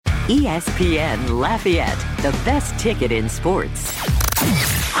ESPN Lafayette, the best ticket in sports.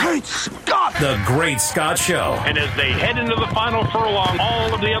 Great Scott! The Great Scott Show. And as they head into the final furlong,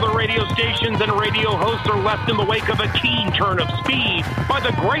 all of the other radio stations and radio hosts are left in the wake of a keen turn of speed by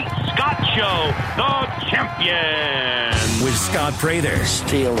the Great Scott Show, the champion. With Scott Prather.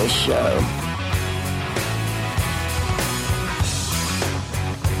 Steal the show.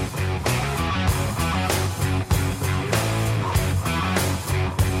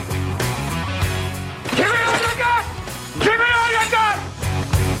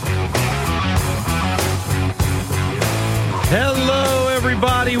 Hello,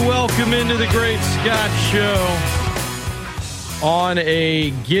 everybody. Welcome into the Great Scott Show on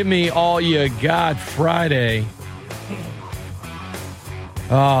a Gimme All You Got Friday.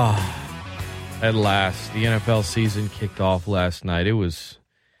 At last, the NFL season kicked off last night. It was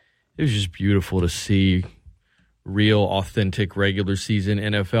just beautiful to see real, authentic, regular season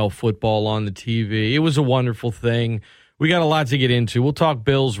NFL football on the TV. It was a wonderful thing. We got a lot to get into. We'll talk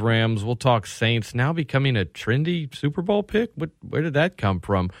Bills, Rams. We'll talk Saints. Now becoming a trendy Super Bowl pick? Where did that come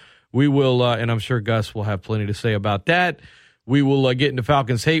from? We will, and I'm sure Gus will have plenty to say about that. We will get into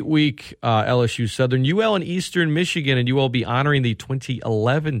Falcons Hate Week, LSU Southern, UL and Eastern Michigan, and UL be honoring the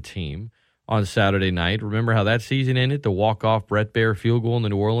 2011 team on Saturday night. Remember how that season ended? The walk-off Brett Baer field goal in the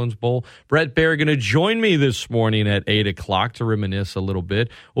New Orleans Bowl. Brett Baer going to join me this morning at 8 o'clock to reminisce a little bit.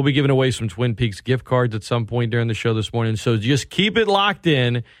 We'll be giving away some Twin Peaks gift cards at some point during the show this morning, so just keep it locked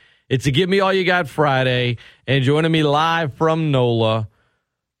in. It's a Give Me All You Got Friday, and joining me live from NOLA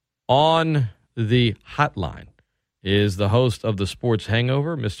on the hotline is the host of the Sports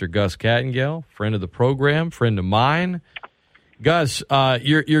Hangover, Mr. Gus Kattengell, friend of the program, friend of mine. Gus,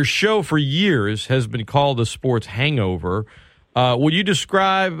 your show for years has been called the Sports Hangover. Would you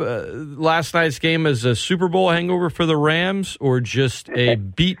describe last night's game as a Super Bowl hangover for the Rams or just a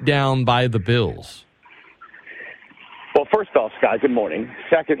beatdown by the Bills? Well, first off, Scott, good morning.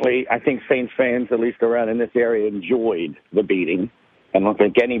 Secondly, I think Saints fans, at least around in this area, enjoyed the beating. I don't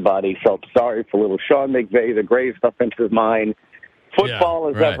think anybody felt sorry for little Sean McVay, the greatest offensive mind football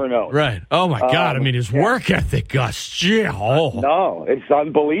has ever known. Right. Oh, my God. I mean, his work ethic, Gus. No, it's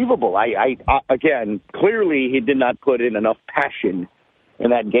unbelievable. I again, clearly he did not put in enough passion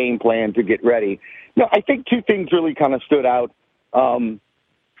in that game plan to get ready. No, I think two things really kind of stood out. And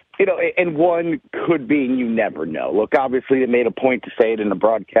one could be, and you never know. Look, obviously they made a point to say it in the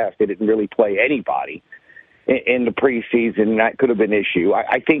broadcast. They didn't really play anybody in the preseason, and that could have been an issue.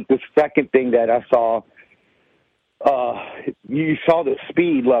 I think the second thing that I saw, you saw the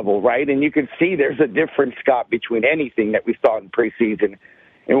speed level, right? And you can see there's a difference, Scott, between anything that we saw in preseason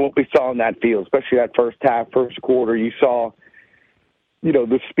and what we saw in that field, especially that first half, first quarter. You saw,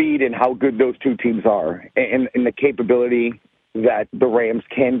 the speed and how good those two teams are and the capability that the Rams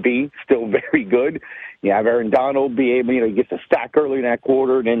can be still very good. You have Aaron Donald be able, he gets a stack early in that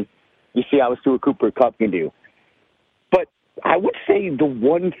quarter, and then you see how Stuart Cooper Cup can do. But I would say the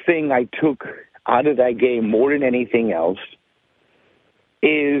one thing I took out of that game more than anything else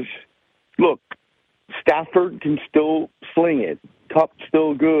is, look, Stafford can still sling it. Cup's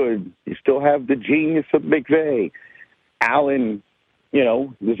still good. You still have the genius of McVay. Allen,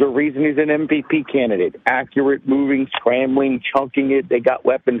 there's a reason he's an MVP candidate. Accurate, moving, scrambling, chunking it. They got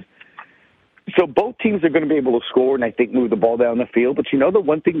weapons. So both teams are going to be able to score and I think move the ball down the field. But the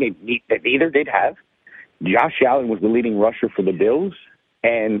one thing that neither did have? Josh Allen was the leading rusher for the Bills.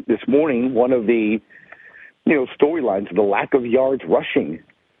 And this morning, one of the, storylines, the lack of yards rushing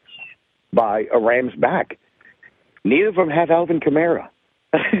by a Rams back. Neither of them have Alvin Kamara.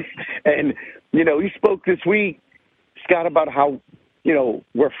 And, he spoke this week, Scott, about how,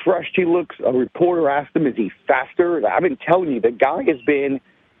 refreshed he looks. A reporter asked him, is he faster? I've been telling you, the guy has been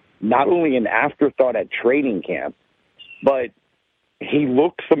not only an afterthought at training camp, but he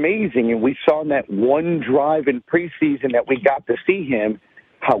looks amazing. And we saw in that one drive in preseason that we got to see him,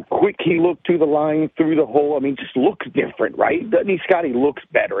 how quick he looked through the line, through the hole. I mean, just looks different, right? Doesn't he, Scott? He looks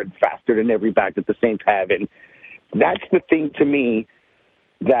better and faster than every back that the Saints have. And that's the thing to me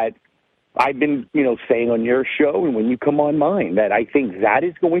that I've been, saying on your show and when you come on mine, that I think that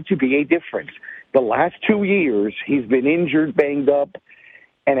is going to be a difference. The last 2 years, he's been injured, banged up,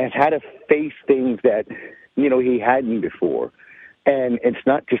 and has had to face things that, he hadn't before. And it's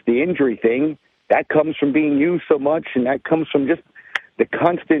not just the injury thing. That comes from being used so much, and that comes from just the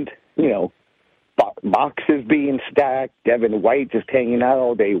constant, boxes being stacked, Devin White just hanging out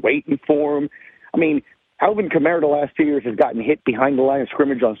all day waiting for him. I mean, Alvin Kamara the last 2 years has gotten hit behind the line of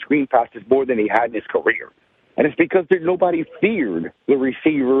scrimmage on screen passes more than he had in his career. And it's because nobody feared the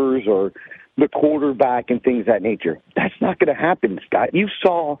receivers or the quarterback and things of that nature. That's not going to happen, Scott. You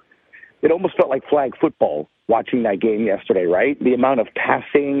saw it almost felt like flag football watching that game yesterday, right? The amount of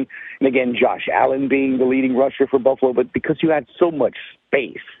passing, and again, Josh Allen being the leading rusher for Buffalo, but because you had so much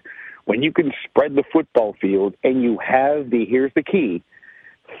space, when you can spread the football field and you have here's the key,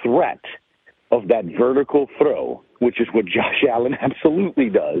 threat of that vertical throw, which is what Josh Allen absolutely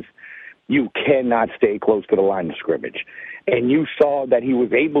does, you cannot stay close to the line of scrimmage. And you saw that he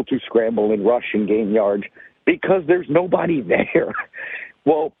was able to scramble and rush and gain yards because there's nobody there.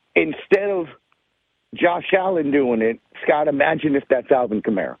 Well, instead of Josh Allen doing it, Scott, imagine if that's Alvin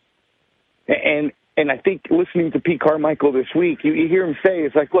Kamara. And I think listening to Pete Carmichael this week, you hear him say,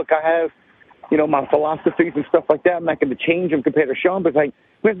 it's like, look, I have, my philosophies and stuff like that. I'm not going to change them compared to Sean, but it's like,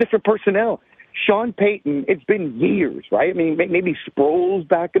 we have different personnel. Sean Payton, it's been years, right? I mean, maybe Sproles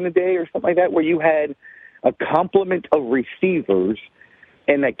back in the day or something like that, where you had a complement of receivers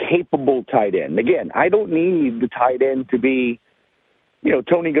and a capable tight end. Again, I don't need the tight end to be,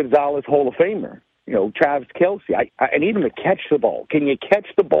 Tony Gonzalez Hall of Famer, Travis Kelce. I need him to catch the ball. Can you catch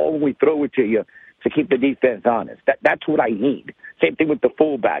the ball when we throw it to you to keep the defense honest? That's what I need. Same thing with the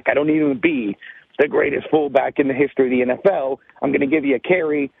fullback. I don't need him to be the greatest fullback in the history of the NFL. I'm going to give you a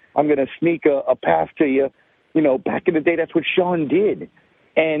carry. I'm going to sneak a pass to you. Back in the day, that's what Sean did.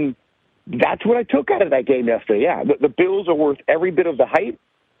 And that's what I took out of that game yesterday. Yeah, the Bills are worth every bit of the hype.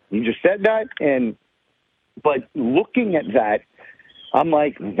 You just said that. But looking at that, I'm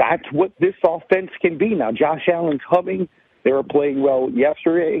like, that's what this offense can be. Now, Josh Allen's humming. They were playing well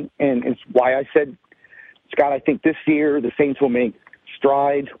yesterday, and it's why I said, Scott, I think this year the Saints will make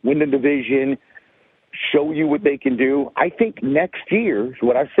strides, win the division, show you what they can do. I think next year, is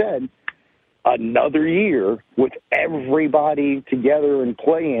what I said, another year with everybody together and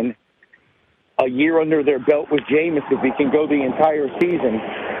playing, a year under their belt with Jameis, if he can go the entire season,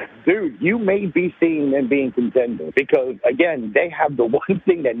 dude, you may be seeing them being contenders because, again, they have the one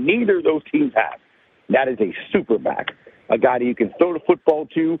thing that neither of those teams have. That is a super back, a guy that you can throw the football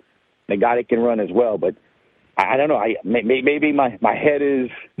to, and a guy that can run as well. But I don't know. Maybe my head is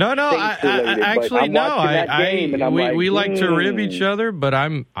we like to rib each other, but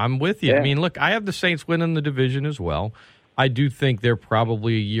I'm with you. Yeah. I mean, look, I have the Saints winning the division as well. I do think they're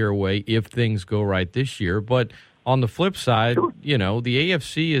probably a year away if things go right this year. But on the flip side, sure, the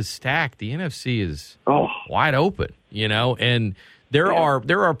AFC is stacked. The NFC is wide open, and there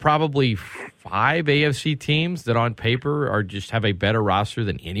are probably 5 AFC teams that on paper are just have a better roster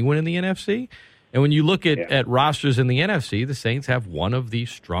than anyone in the NFC. And when you look at rosters in the NFC, the Saints have one of the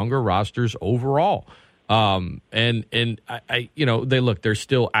stronger rosters overall. And there's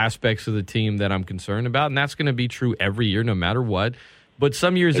still aspects of the team that I'm concerned about, and that's going to be true every year, no matter what. But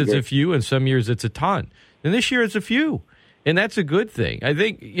some years it's a few, and some years it's a ton. And this year it's a few, and that's a good thing. I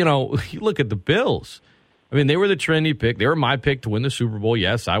think, you look at the Bills. I mean, they were the trendy pick. They were my pick to win the Super Bowl.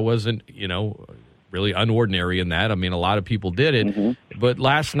 Yes, I wasn't, really unordinary in that. I mean, a lot of people did it. Mm-hmm. But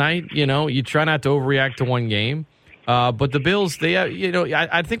last night, you try not to overreact to one game. But the Bills,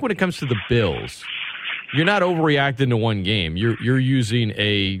 I think when it comes to the Bills, you're not overreacting to one game. You're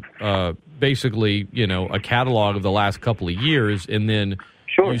using basically a catalog of the last couple of years, and then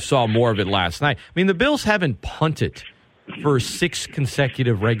you saw more of it last night. I mean, the Bills haven't punted for 6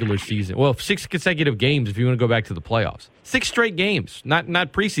 consecutive regular season. Well, 6 consecutive games if you want to go back to the playoffs. 6 straight games, not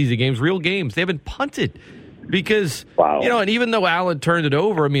preseason games, real games. They haven't punted because, and even though Allen turned it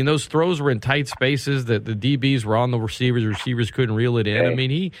over, I mean, those throws were in tight spaces that the DBs were on the receivers couldn't reel it in. I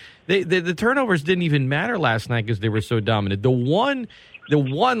mean, the turnovers didn't even matter last night because they were so dominant. The one,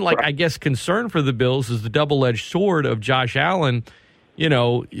 I guess, concern for the Bills is the double-edged sword of Josh Allen.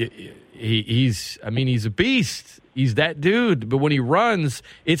 He's a beast. He's that dude. But when he runs,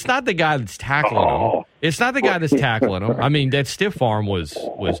 it's not the guy that's tackling him. It's not the guy that's tackling him. I mean, that stiff arm was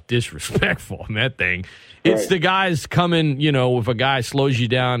disrespectful in that thing. It's the guys coming, if a guy slows you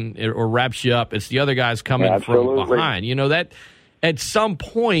down or wraps you up, it's the other guys coming from behind. That at some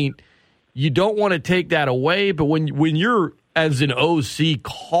point, you don't want to take that away. But when you're, as an OC,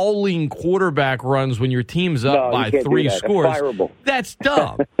 calling quarterback runs when your team's up by 3 scores, that's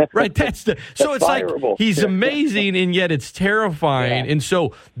dumb, right? So it's fireable. Like he's amazing, and yet it's terrifying. Yeah. And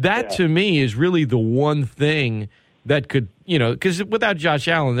so that to me is really the one thing that could, because without Josh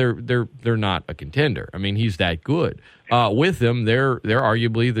Allen, they're not a contender. I mean, he's that good. With him, they're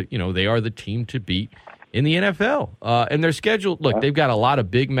arguably they are the team to beat in the NFL. And their schedule, look, they've got a lot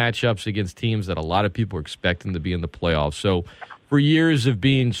of big matchups against teams that a lot of people are expecting to be in the playoffs. So for years of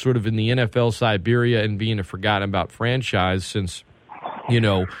being sort of in the NFL Siberia and being a forgotten about franchise since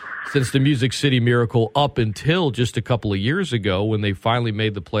the Music City Miracle up until just a couple of years ago when they finally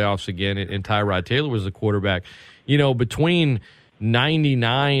made the playoffs again and Tyrod Taylor was the quarterback, between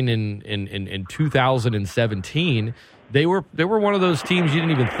 99 in 2017, they were one of those teams you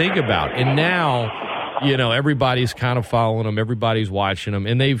didn't even think about. And now, everybody's kind of following them, everybody's watching them,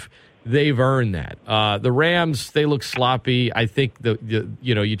 and they've earned that. The Rams, they look sloppy. I think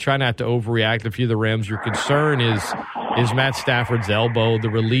you try not to overreact if you're the Rams. Your concern is Matt Stafford's elbow. The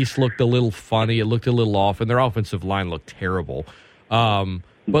release looked a little funny. It looked a little off, and their offensive line looked terrible.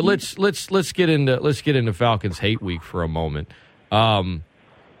 But let's get into Falcons hate week for a moment.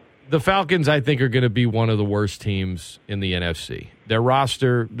 The Falcons, I think, are going to be one of the worst teams in the NFC. Their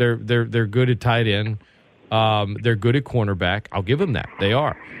roster, they're good at tight end. They're good at cornerback. I'll give them that. They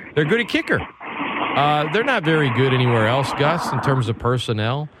are. They're good at kicker. They're not very good anywhere else, Gus, in terms of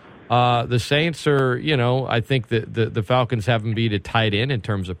personnel. The Saints are, I think that the Falcons haven't beat a tight end in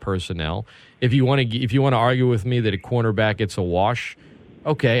terms of personnel. If you want to argue with me that a cornerback it's a wash,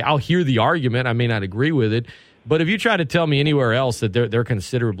 okay, I'll hear the argument. I may not agree with it, but if you try to tell me anywhere else that they're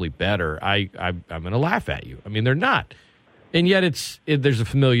considerably better, I'm going to laugh at you. I mean, they're not, and yet there's a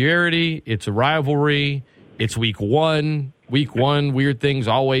familiarity. It's a rivalry. It's week one. Week one, weird things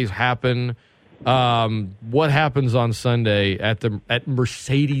always happen. What happens on Sunday at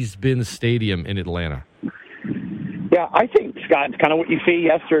Mercedes-Benz Stadium in Atlanta? Yeah, I think, Scott, it's kind of what you see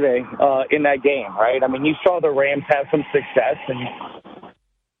yesterday in that game, right? I mean, you saw the Rams have some success,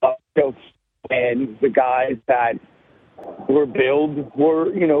 and the guys that were billed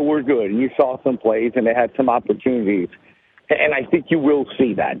were good. And you saw some plays, and they had some opportunities. And I think you will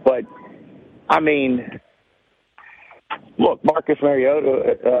see that. But, I mean, look, Marcus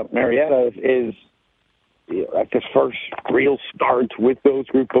Mariota is at his first real start with those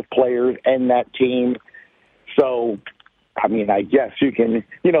group of players and that team. So, I mean, I guess you can,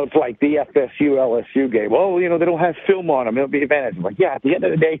 it's like the FSU-LSU game. Well, they don't have film on them. It'll be advantage. I'm like, yeah, at the end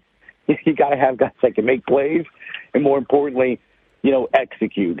of the day, you got to have guys that can make plays and, more importantly,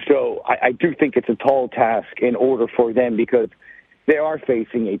 execute. So I do think it's a tall task in order for them because they are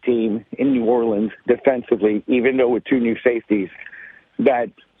facing a team in New Orleans defensively, even though with two new safeties, that,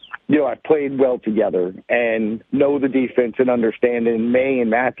 have played well together and know the defense and understand. And May and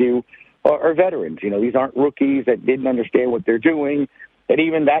Matthew are veterans. These aren't rookies that didn't understand what they're doing. And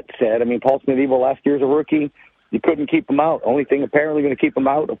even that said, I mean, Paul Smith-Evil last year as a rookie, you couldn't keep him out. Only thing apparently going to keep him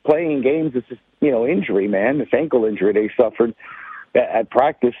out of playing games is just, injury, man, this ankle injury they suffered at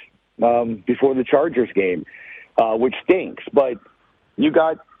practice before the Chargers game, which stinks. But you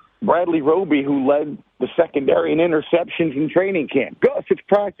got Bradley Roby, who led the secondary in interceptions in training camp. Gus, it's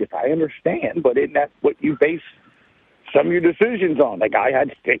practice. I understand, but isn't that what you base some of your decisions on? The guy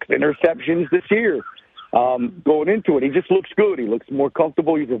had 6 interceptions this year. Going into it, he just looks good. He looks more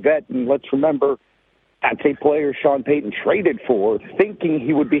comfortable. He's a vet, and let's remember, that's a player Sean Payton traded for, thinking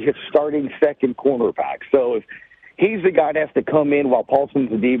he would be his starting second cornerback. So if he's the guy that has to come in while Paulson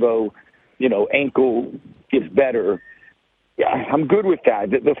Zadebo, ankle gets better, yeah, I'm good with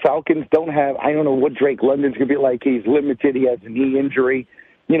that. The Falcons don't have, I don't know what Drake London's going to be like. He's limited. He has a knee injury.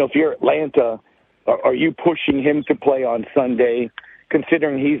 If you're Atlanta, are you pushing him to play on Sunday,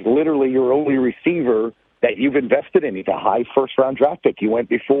 considering he's literally your only receiver that you've invested in? He's a high first-round draft pick. He went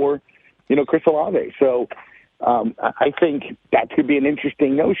before, Chris Olave. So I think that could be an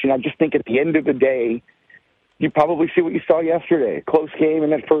interesting notion. I just think at the end of the day, you probably see what you saw yesterday. A close game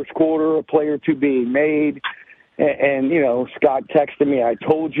in that first quarter, a play or two being made. And Scott texted me, I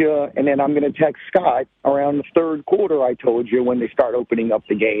told you. And then I'm going to text Scott around the third quarter, I told you, when they start opening up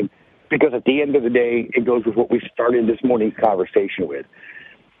the game. Because at the end of the day, it goes with what we started this morning's conversation with.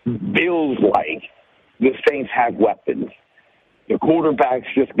 Feels like the Saints have weapons. The quarterback's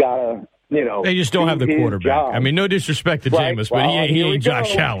just got to, they just don't have the quarterback. Job. I mean, no disrespect to Jameis, but he ain't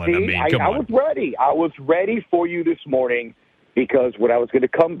Josh Allen. See, I mean, come on. I was ready for you this morning because what I was going to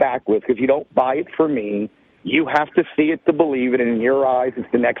come back with, because you don't buy it for me, you have to see it to believe it, and in your eyes,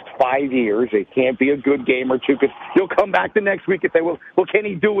 it's the next 5 years. It can't be a good game or two, because you'll come back the next week and say, well, can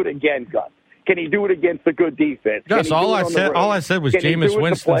he do it again, Gus? Can he do it against a good defense? Gus, all I said was Jameis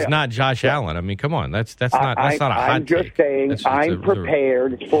Winston's not Josh Allen. I mean, come on, that's not a hot take. I'm just saying I'm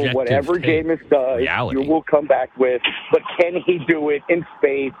prepared for whatever Jameis does. Reality. You will come back with, but can he do it in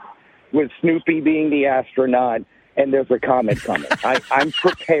space with Snoopy being the astronaut? And there's a comet coming. I'm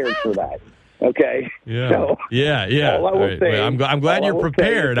prepared for that. Okay. Yeah. So, yeah. All I will say, I'm glad you're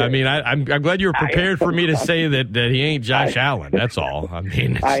prepared. I mean, I'm glad you're prepared for me to say that he ain't Josh Allen. That's all. I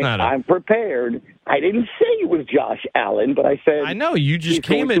mean, I'm prepared. I didn't say it was Josh Allen, but I said I know you just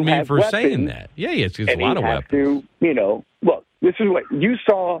came at me for saying that. Yeah, it's a lot of weapons. Look, this is what you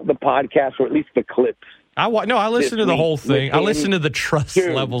saw the podcast, or at least the clips. I listened to the whole thing. I listened to the Trust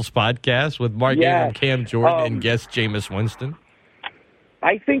Levels podcast with Mark Ingram, Cam Jordan, and guest Jameis Winston.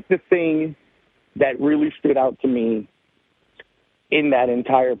 I think the thing that really stood out to me in that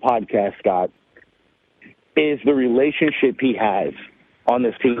entire podcast, Scott, is the relationship he has on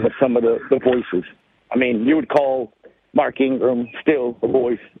this team with some of the voices. I mean, you would call Mark Ingram still a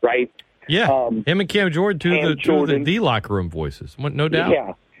voice, right? Yeah, him and Cam Jordan, two of the D-locker room voices, no doubt.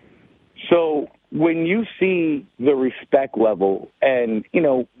 Yeah. So when you see the respect level, and,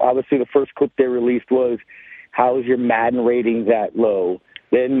 obviously the first clip they released was, how is your Madden rating that low?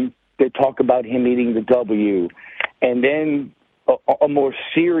 Then they talk about him eating the W. And then a more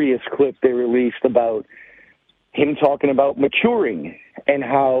serious clip they released about him talking about maturing and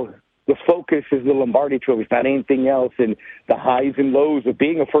how the focus is the Lombardi Trophy, not anything else, and the highs and lows of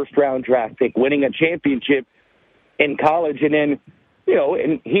being a first-round draft pick, winning a championship in college, and then,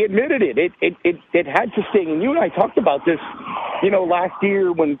 and he admitted it. It had to sting. And you and I talked about this, last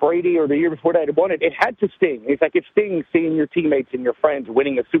year when Brady, or the year before that, had won it. It had to sting. It's like it stings seeing your teammates and your friends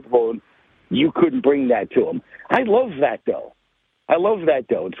winning a Super Bowl, and you couldn't bring that to them. I love that, though.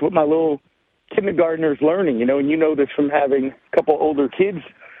 It's what my little kindergartner's learning, and you know this from having a couple older kids.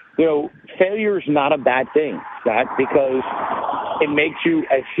 Failure is not a bad thing, Scott, because it makes you,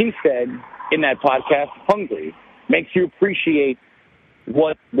 as he said in that podcast, hungry. Makes you appreciate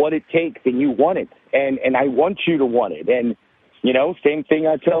what it takes, and you want it, and I want you to want it. And same thing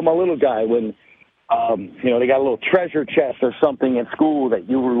I tell my little guy when they got a little treasure chest or something at school that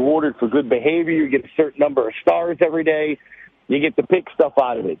you were rewarded for good behavior. You get a certain number of stars every day. You get to pick stuff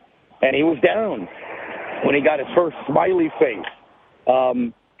out of it. And he was down when he got his first smiley face.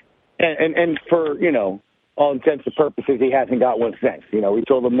 And for, all intents and purposes, he hasn't got one since. We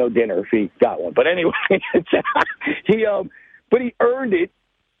told him no dinner if he got one. But anyway, but he earned it,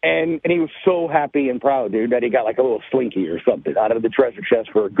 and he was so happy and proud, dude, that he got like a little slinky or something out of the treasure chest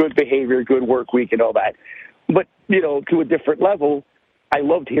for good behavior, good work week, and all that. But, to a different level, I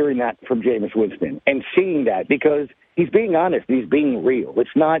loved hearing that from Jameis Winston and seeing that because he's being honest. He's being real. It's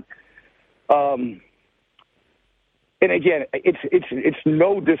not and again, it's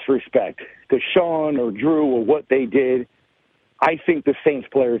no disrespect to Sean or Drew or what they did. I think the Saints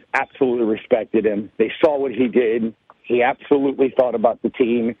players absolutely respected him. They saw what he did. He absolutely thought about the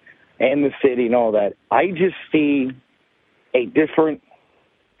team and the city and all that. I just see a different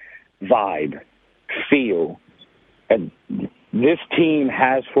vibe, feel, and this team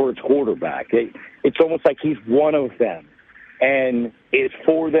has for its quarterback. It's almost like he's one of them, and it's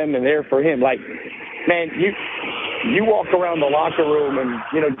for them and they're for him. Like, man, you walk around the locker room and,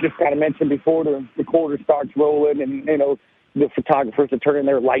 just kind of mentioned before the quarter starts rolling and, the photographers are turning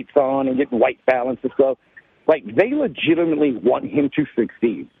their lights on and getting white balance and stuff. Like, they legitimately want him to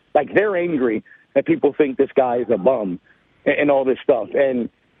succeed. Like, they're angry that people think this guy is a bum and all this stuff. And,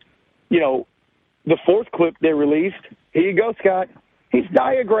 the fourth clip they released, here you go, Scott. He's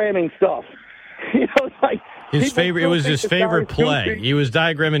diagramming stuff. It's like his favorite. It was his favorite play. Stupid. He was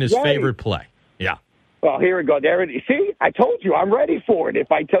diagramming his favorite play. Yeah. Well, here we go. There it is. See, I told you, I'm ready for it.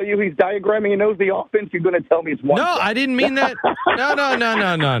 If I tell you he's diagramming and knows the offense, you're going to tell me it's one. No, I didn't mean that.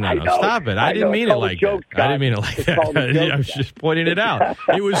 No. Stop it. I didn't mean it like that. I didn't mean it like that. I was just pointing it out.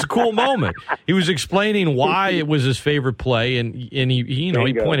 It was a cool moment. He was explaining why it was his favorite play, and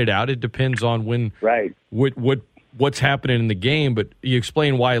he pointed out it depends on when, right, what's happening in the game, but he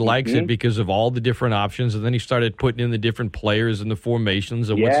explained why he likes it because of all the different options, and then he started putting in the different players and the formations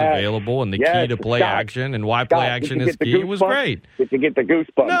and what's available and the key to play action and why play action is key. It was great. Did you get the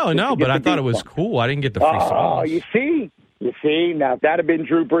goosebumps? No, but I thought it was cool. I didn't get the free songs. Oh, you see, now if that had been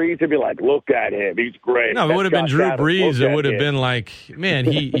Drew Brees, it'd be like, look at him, he's great. No, if it would have been Drew Brees, it would have been like, man,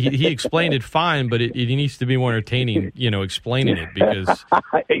 he explained it fine, but it needs to be more entertaining, explaining it because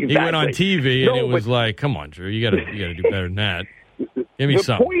exactly. He went on TV and it was like, come on, Drew, you gotta do better than that. Give me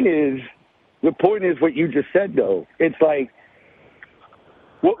something. The point is what you just said, though. It's like,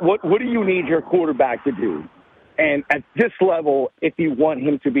 what do you need your quarterback to do? And at this level, if you want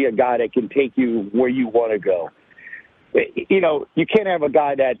him to be a guy that can take you where you want to go, you can't have a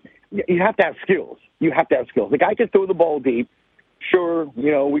guy that you have to have skills. You have to have skills. The guy can throw the ball deep. Sure,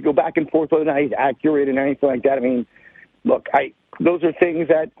 we go back and forth whether or not he's accurate and anything like that. I mean, look, those are things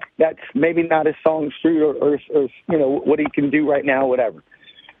that's maybe not his song suit or what he can do right now, whatever.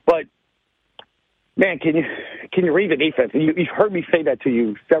 But man, can you read the defense? And you've heard me say that to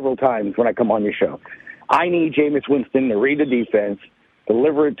you several times when I come on your show. I need Jameis Winston to read the defense,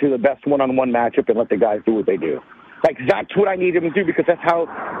 deliver it to the best one-on-one matchup, and let the guys do what they do. Like, that's what I need him to do because that's how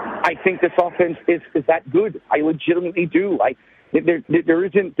I think this offense is that good. I legitimately do. Like, there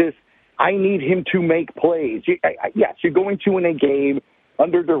isn't this, I need him to make plays. Yes, you're going to win a game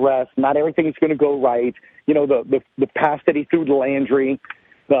under duress. Not everything's going to go right. The pass that he threw to Landry,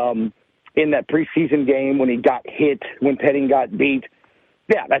 in that preseason game when he got hit, when Penning got beat.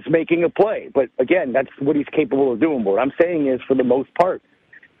 Yeah, that's making a play. But, again, that's what he's capable of doing. What I'm saying is, for the most part,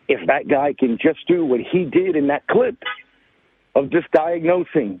 if that guy can just do what he did in that clip of just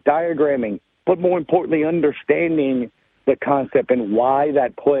diagnosing, diagramming, but more importantly, understanding the concept and why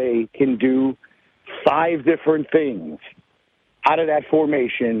that play can do 5 different things out of that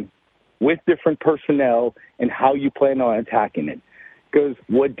formation with different personnel and how you plan on attacking it. Because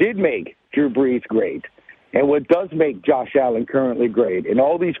what did make Drew Brees great, and what does make Josh Allen currently great, and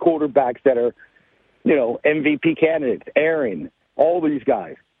all these quarterbacks that are, MVP candidates, Aaron, all these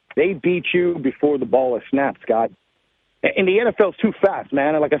guys, they beat you before the ball is snapped, Scott. And the NFL's too fast,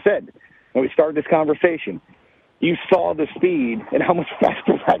 man. And like I said, when we started this conversation, you saw the speed and how much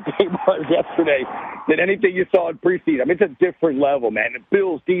faster that game was yesterday than anything you saw in preseason. I mean, it's a different level, man. The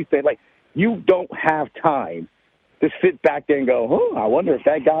Bills defense, you don't have time to sit back there and go, oh, I wonder if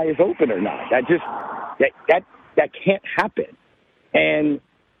that guy is open or not. That can't happen. And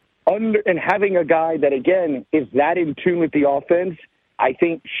having a guy that, again, is that in tune with the offense, I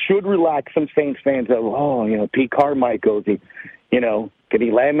think should relax some Saints fans of, Pete Carmichael's, can he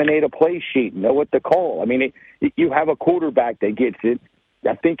laminate a play sheet, know what to call? I mean, you have a quarterback that gets it.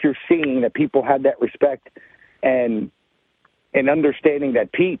 I think you're seeing that people have that respect and understanding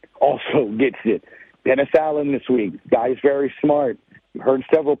that Pete also gets it. Dennis Allen this week, guy's very smart. You've heard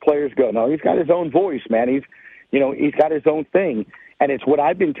several players go, no, he's got his own voice, man. He's got his own thing. And it's what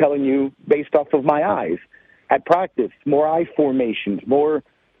I've been telling you based off of my eyes at practice, more I formations, more,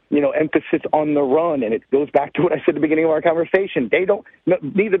 emphasis on the run. And it goes back to what I said at the beginning of our conversation.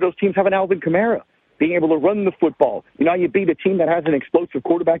 Neither of those teams have an Alvin Kamara being able to run the football. You beat a team that has an explosive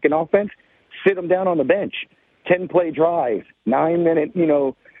quarterback in offense, sit them down on the bench, 10-play drives, 9-minute,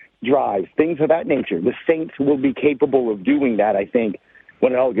 drives, things of that nature. The Saints will be capable of doing that, I think,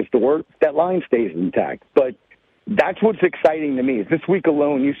 when it all gets to work. That line stays intact. But that's what's exciting to me is this week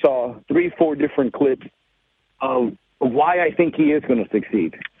alone you saw 3-4 different clips of why I think he is going to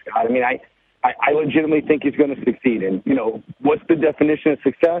succeed, Scott. I mean, I legitimately think he's going to succeed. And, what's the definition of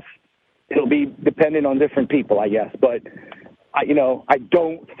success? It'll be dependent on different people, I guess. But, I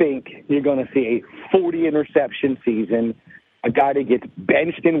don't think you're going to see a 40-interception season, a guy that gets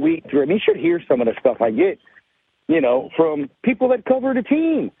benched in week 3. I mean, you should hear some of the stuff I get, from people that cover the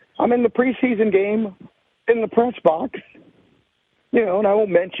team. I'm in the preseason game in the press box, and I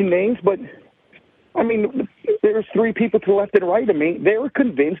won't mention names, but, I mean, there's 3 people to the left and right of me. They were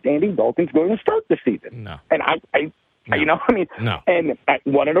convinced Andy Dalton's going to start the season. No. And No. And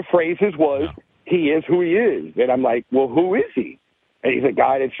one of the phrases was, he is who he is. And I'm like, well, who is he? And he's a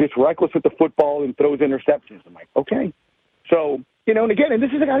guy that's just reckless with the football and throws interceptions. I'm like, okay. So, and again, and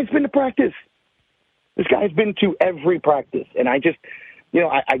this is a guy who's been to practice. This guy's been to every practice. And I just,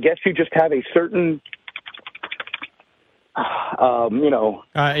 I guess you just have a certain, I know.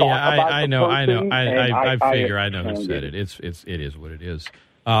 I figure I know who said it. It is what it is.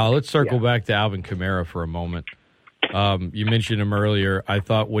 Let's circle back to Alvin Kamara for a moment. You mentioned him earlier. I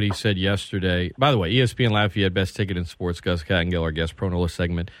thought what he said yesterday, by the way, ESPN Lafayette, best ticket in sports, Gus Kattengell, our guest, Pro Nola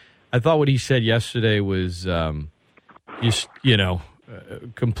segment. I thought what he said yesterday was just,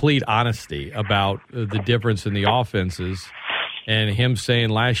 complete honesty about the difference in the offenses, and him saying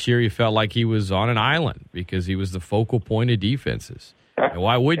last year he felt like he was on an island because he was the focal point of defenses. And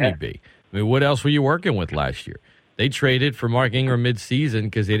why wouldn't he be? I mean, what else were you working with last year? They traded for Mark Ingram midseason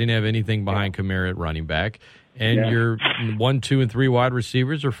because they didn't have anything behind Kamara at running back. And your 1, 2, and 3 wide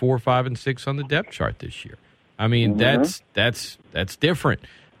receivers are 4, 5, and 6 on the depth chart this year. I mean, that's different.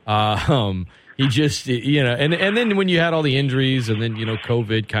 He just, and then when you had all the injuries and then,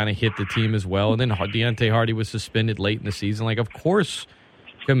 COVID kind of hit the team as well. And then Deontay Hardy was suspended late in the season. Like, of course,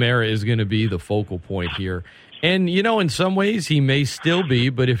 Kamara is going to be the focal point here. And, in some ways he may still be,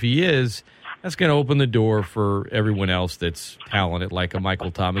 but if he is, that's going to open the door for everyone else that's talented, like a Michael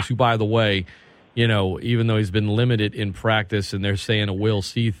Thomas, who, by the way, even though he's been limited in practice and they're saying a will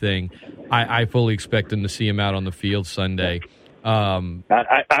see thing, I fully expect him to see him out on the field Sunday. I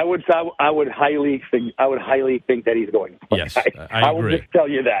would highly think that he's going to play. Yes, I agree. I will just tell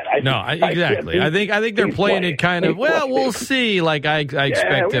you that. Exactly. I think they're playing it kind of, we'll see. Like I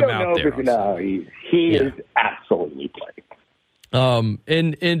expect him out there. No, he is absolutely playing.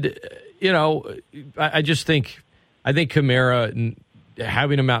 I think Kamara,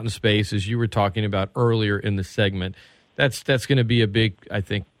 having him out in space, as you were talking about earlier in the segment, that's going to be a big, I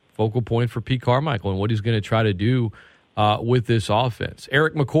think, focal point for Pete Carmichael and what he's going to try to do with this offense.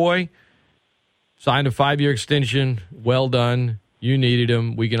 Eric McCoy signed a 5-year extension. Well done. You needed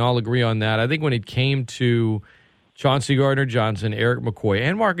him. We can all agree on that. I think when it came to Chauncey Gardner-Johnson, Eric McCoy,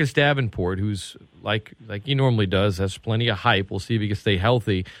 and Marcus Davenport, who's like he normally does, has plenty of hype. We'll see if he can stay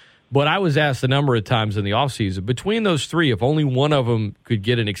healthy. But I was asked a number of times in the offseason, between those three, if only one of them could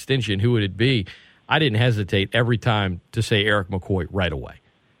get an extension, who would it be? I didn't hesitate every time to say Eric McCoy right away.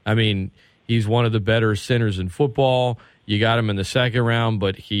 I mean, he's one of the better centers in football. You got him in the second round,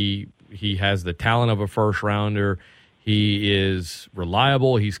 but he has the talent of a first-rounder. He is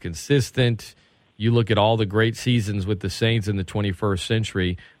reliable. He's consistent. You look at all the great seasons with the Saints in the 21st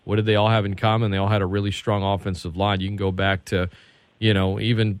century. What did they all have in common? They all had a really strong offensive line. You can go back to,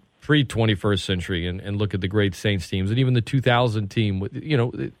 even pre-21st century and look at the great Saints teams. And even the 2000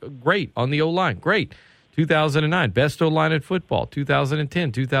 team, great on the O-line. Great. 2009, best O-line in football.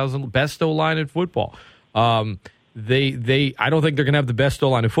 2010, best O-line in football. I don't think they're going to have the best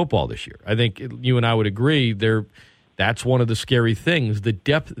O-line in football this year. I think you and I would agree that's one of the scary things, the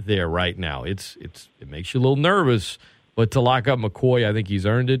depth there right now. It makes you a little nervous, but to lock up McCoy, I think he's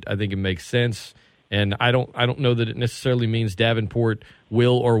earned it. I think it makes sense. And I don't know that it necessarily means Davenport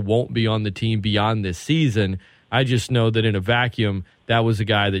will or won't be on the team beyond this season. I just know that in a vacuum, that was a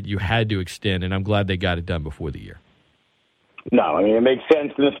guy that you had to extend, and I'm glad they got it done before the year. No, I mean, it makes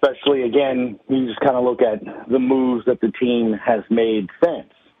sense, and especially, again, you just kind of look at the moves that the team has made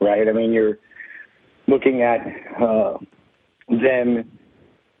sense, right? I mean, you're looking at them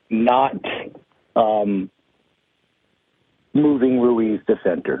not moving Ruiz to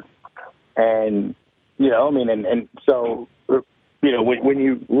center. And, so, when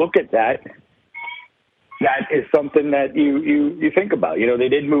you look at that is something that you think about. They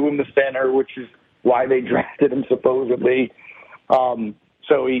did move him to center, which is why they drafted him supposedly.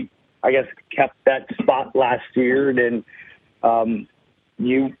 So he, I guess, kept that spot last year. And then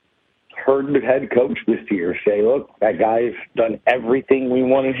you heard the head coach this year say, look, that guy's done everything we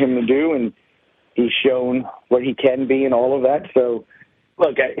wanted him to do, and he's shown what he can be and all of that. So,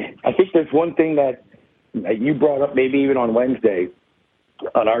 look, I think there's one thing that you brought up maybe even on Wednesday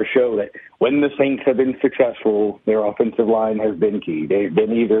on our show, that when the Saints have been successful, their offensive line has been key. They've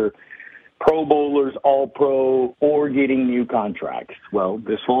been either Pro Bowlers, All-Pro, or getting new contracts. Well,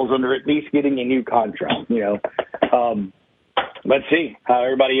 this falls under at least getting a new contract, Let's see how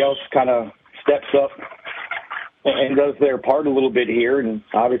everybody else kind of steps up and does their part a little bit here. And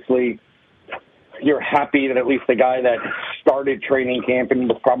obviously, you're happy that at least the guy that started training camp and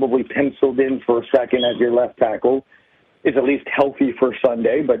was probably penciled in for a second as your left tackle is at least healthy for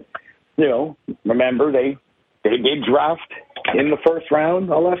Sunday. But, remember, they did draft in the first round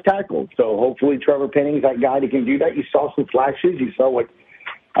a left tackle. So hopefully Trevor Penning's that guy that can do that. You saw some flashes. You saw what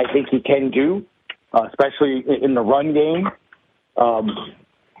I think he can do, especially in the run game.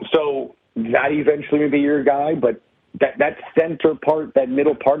 So that eventually may be your guy, but that center part, that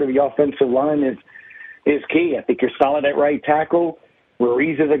middle part of the offensive line is key. I think you're solid at right tackle.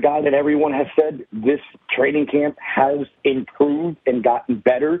 Ruiz is a guy that everyone has said this training camp has improved and gotten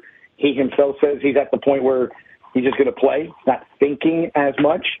better. He himself says he's at the point where he's just going to play, not thinking as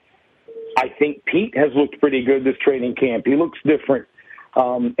much. I think Pete has looked pretty good this training camp. He looks different.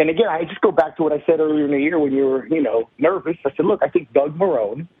 And again, I just go back to what I said earlier in the year when you were, nervous. I said, look, I think Doug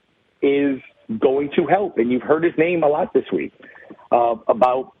Marrone is going to help. And you've heard his name a lot this week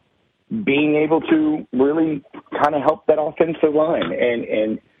about being able to really kind of help that offensive line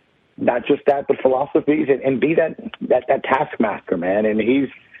and not just that, but philosophies and be that taskmaster, man. And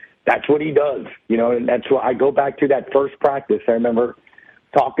that's what he does, and that's what I go back to that first practice. I remember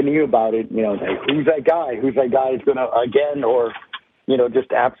talking to you about it, like, who's that guy who's going to, again, or,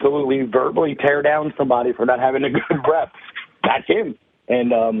 just absolutely verbally tear down somebody for not having a good rep. That's him.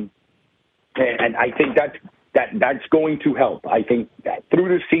 And I think that's going to help. I think that through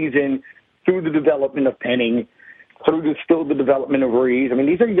the season, through the development of Penning, through the development of Ruiz. I mean,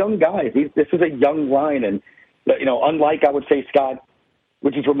 these are young guys. This is a young line. And, unlike, I would say, Scott,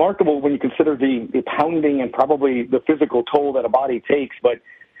 which is remarkable when you consider the pounding and probably the physical toll that a body takes. But,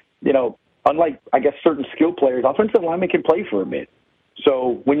 unlike, I guess, certain skill players, offensive linemen can play for a bit.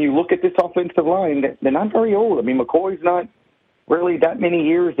 So when you look at this offensive line, they're not very old. I mean, McCoy's not really that many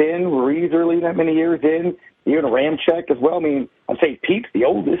years in. Ruiz really that many years in. Even Ramczyk as well. I mean, I'd say Pete's the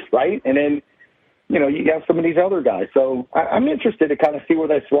oldest, right? And then, you have some of these other guys. So I'm interested to kind of see where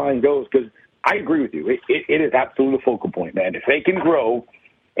this line goes because I agree with you. It is absolutely a focal point, man. If they can grow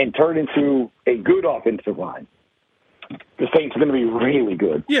and turn into a good offensive line, the Saints are going to be really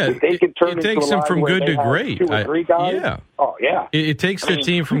good. Yeah, if they can turn it takes them from good to great. 2 or 3 guys, yeah. Oh, yeah. It takes the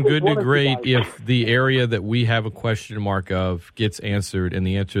team from good to great if the area that we have a question mark of gets answered, and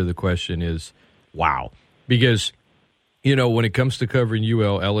the answer to the question is, wow. Because, when it comes to covering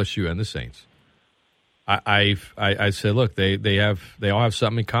UL, LSU, and the Saints, I said, look, they all have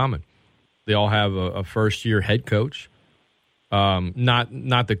something in common. They all have a first-year head coach.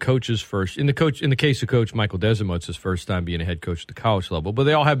 Not the coach's first. In the case of Coach Michael Desimo, it's his first time being a head coach at the college level. But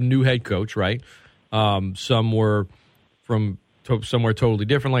they all have new head coach, right? Some were from somewhere totally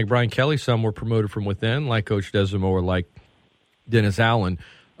different, like Brian Kelly. Some were promoted from within, like Coach Desimo or like Dennis Allen.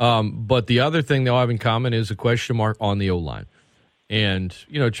 But the other thing they all have in common is a question mark on the O-line. And,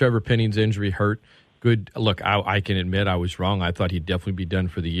 Trevor Penning's injury hurt. Good. Look, I can admit I was wrong. I thought he'd definitely be done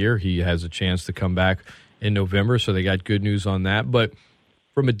for the year. He has a chance to come back in November, so they got good news on that. But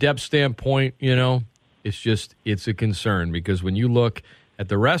from a depth standpoint, it's a concern because when you look at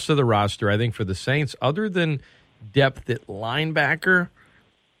the rest of the roster, I think for the Saints, other than depth at linebacker,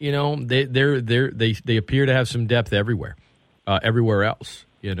 they appear to have some depth everywhere else,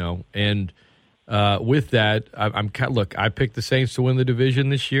 And with that, I picked the Saints to win the division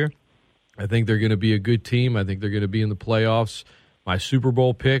this year. I think they're going to be a good team. I think they're going to be in the playoffs. My Super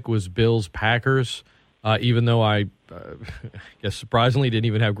Bowl pick was Bills-Packers, even though I guess surprisingly didn't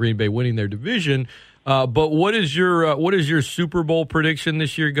even have Green Bay winning their division. But what is your Super Bowl prediction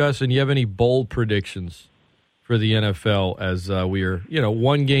this year, Gus? And you have any bold predictions for the NFL as we are,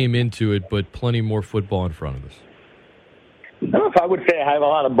 one game into it, but plenty more football in front of us? I don't know if I would say I have a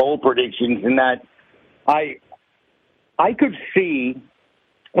lot of bold predictions in that I could see.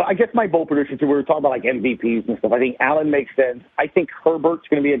 Well, I guess my bold predictions, we were talking about like MVPs and stuff. I think Allen makes sense. I think Herbert's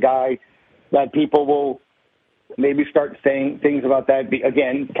going to be a guy that people will maybe start saying things about that.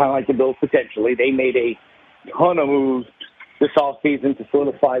 Again, kind of like the Bills potentially. They made a ton of moves this offseason to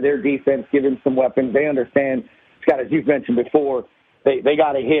solidify their defense, give them some weapons. They understand, Scott, as you've mentioned before, they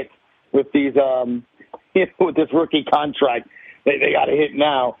got a hit with these with this rookie contract. They got a hit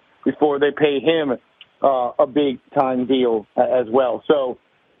now before they pay him a big-time deal as well. So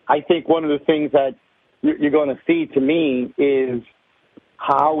I think one of the things that you're going to see to me is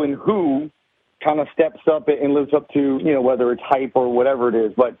how and who kind of steps up and lives up to, whether it's hype or whatever it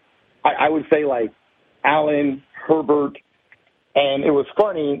is. But I would say like Allen, Herbert, and it was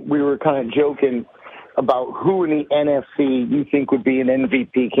funny, we were kind of joking about who in the NFC you think would be an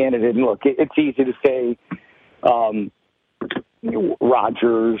MVP candidate. And look, it's easy to say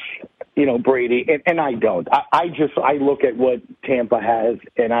Rodgers, Brady, and I don't. I look at what Tampa has,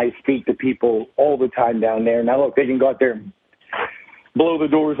 and I speak to people all the time down there. Now, look, they can go out there and blow the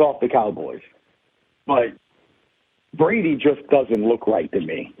doors off the Cowboys. But Brady just doesn't look right to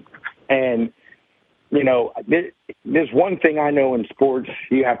me. And, there's one thing I know in sports,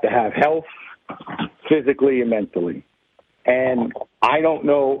 you have to have health, physically and mentally. And I don't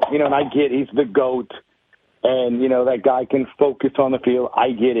know, and I get he's the GOAT, and, that guy can focus on the field.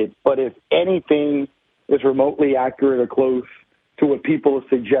 I get it. But if anything is remotely accurate or close to what people are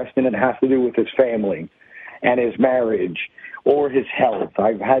suggesting, it has to do with his family and his marriage or his health.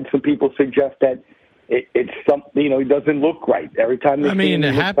 I've had some people suggest that it's something, he doesn't look right every time.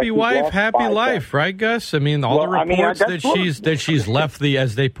 Happy wife, happy life, right, Gus? All the reports that she's left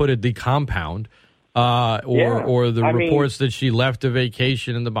as they put it, the compound, or the reports that she left a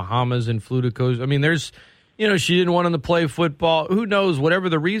vacation in the Bahamas and flew to Coast. There's, she didn't want him to play football. Who knows, whatever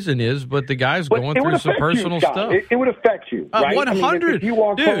the reason is, but the guy's going through some personal stuff. It would affect you, right? 100. If you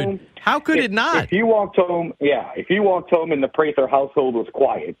walked home, how could it not? If you walked home and the Prather household was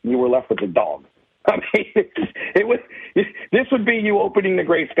quiet, you were left with the dog. This would be you opening the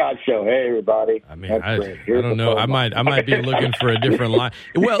Great Scott Show. Hey, everybody. I don't know. I might be looking for a different line.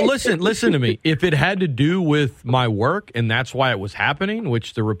 Well, listen to me. If it had to do with my work and that's why it was happening,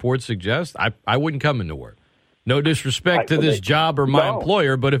 which the report suggests, I wouldn't come into work. No disrespect to this job or my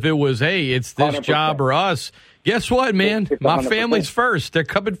employer, but if it was, hey, it's this 100%. Job or us, guess what, man? My family's first. They're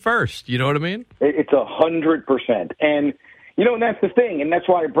coming first. You know what I mean? It's 100%. And and that's the thing, and that's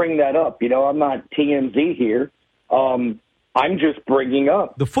why I bring that up. I'm not TMZ here. I'm just bringing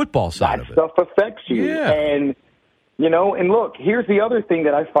up the football side of it. That stuff affects you. Yeah. And, and look, here's the other thing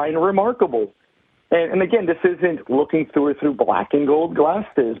that I find remarkable. And again, this isn't looking through it through black and gold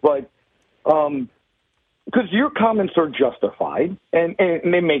glasses, but because your comments are justified, and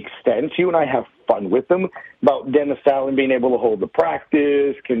they make sense. You and I have fun with them about Dennis Allen being able to hold the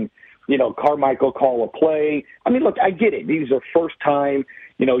practice, Carmichael call a play. Look, I get it. These are first time,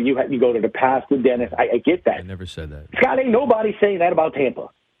 you go to the pass with Dennis. I get that. I never said that. Scott, ain't nobody saying that about Tampa.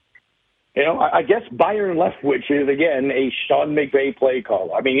 I guess Baer and Leftwich is, again, a Sean McVay play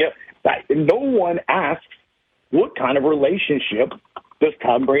caller. No one asks what kind of relationship does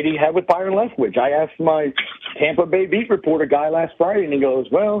Tom Brady have with Baer and Leftwich. I asked my Tampa Bay beat reporter guy last Friday, and he goes,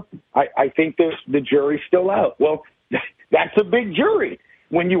 well, I think the jury's still out. Well, that's a big jury.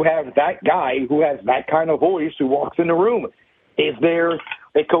 when you have that guy who has that kind of voice who walks in the room? Is there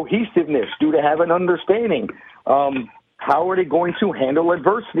a cohesiveness? Do they have an understanding? How are they going to handle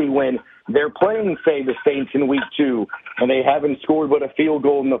adversity when they're playing, say, the Saints in week 2 and they haven't scored but a field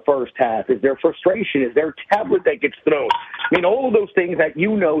goal in the first half? Is there frustration? Is there a tablet that gets thrown? I mean, all of those things that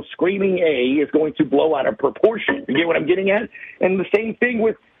screaming A is going to blow out of proportion. You get what I'm getting at? And the same thing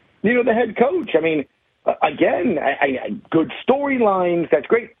with, the head coach. I mean, again, good storylines, that's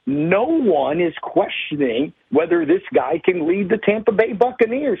great. No one is questioning whether this guy can lead the Tampa Bay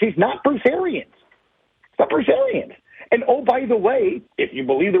Buccaneers. He's not Bruce Arians. It's not Bruce Arians. And, oh, by the way, if you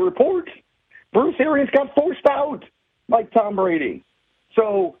believe the reports, Bruce Arians got forced out like Tom Brady.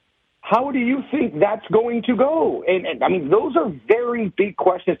 So how do you think that's going to go? And I mean, those are very big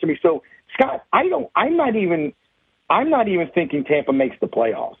questions to me. So, Scott, I'm not even thinking Tampa makes the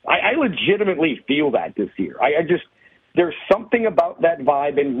playoffs. I legitimately feel that this year. There's something about that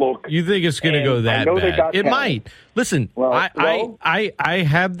vibe and look. You think it's going to go that bad? It might. Listen, I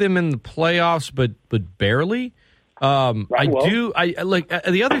have them in the playoffs, but barely.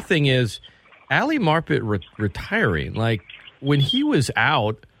 The other thing is, Ali Marpet retiring. Like, when he was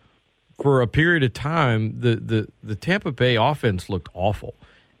out for a period of time, the Tampa Bay offense looked awful.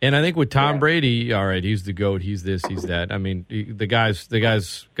 And I think with Tom Brady, all right, he's the GOAT, he's this, he's that. I mean, the guy's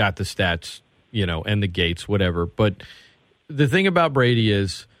got the stats, and the gates, whatever. But the thing about Brady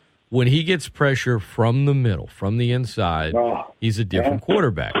is, when he gets pressure from the middle, from the inside, he's a different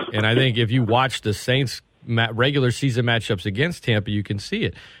quarterback. And I think if you watch the Saints regular season matchups against Tampa, you can see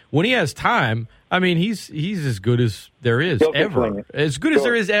it. When he has time, I mean, he's as good as there is ever. As good as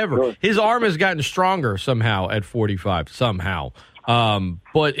there is ever. His arm has gotten stronger somehow at 45, somehow.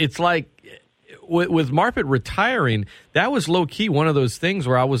 But it's like with Marpet retiring, that was low-key one of those things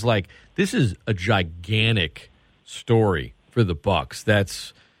where I was like, this is a gigantic story for the Bucs.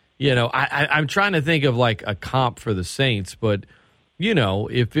 That's, I'm trying to think of like a comp for the Saints, but,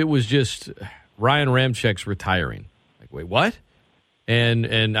 if it was just Ryan Ramczyk's retiring. Like, wait, what?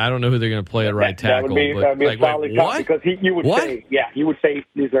 And I don't know who they're going to play at right tackle. That would be a solid comp because you would say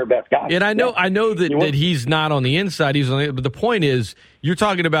he's their best guy. And I know that he's not on the inside. He's on but the point is, you're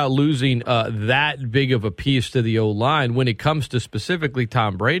talking about losing that big of a piece to the O-line when it comes to specifically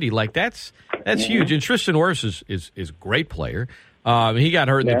Tom Brady. Like, that's huge. And Tristan Wirfs is a great player. He got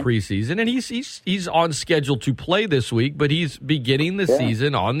hurt in the preseason, and he's on schedule to play this week, but he's beginning the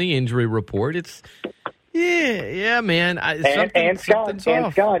season on the injury report. It's man.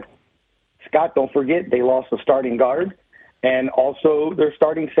 Scott, don't forget they lost the starting guard and also their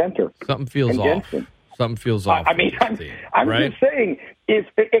starting center. Something feels off. Something feels off. I mean, I'm just saying.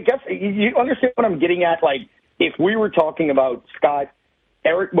 I guess you understand what I'm getting at. Like, if we were talking about Scott,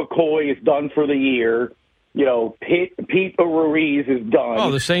 Eric McCoy is done for the year. Pete Ruiz is done. Oh,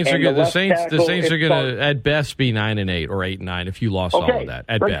 the Saints are going. The Saints are going to at best be 9-8 or 8-9 if you lost all of that.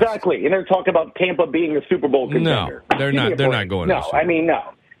 At best, exactly. And they're talking about Tampa being a Super Bowl contender. No, they're not. They're not going. No,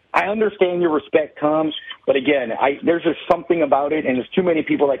 no. I understand your respect, Tom, but again, there's just something about it, and there's too many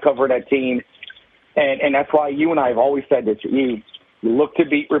people that cover that team, and that's why you and I have always said that you look to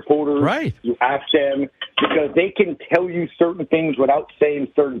beat reporters. Right. You ask them because they can tell you certain things without saying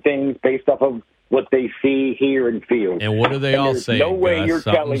certain things based off of what they see, hear, and feel. And what do they all say? No way you're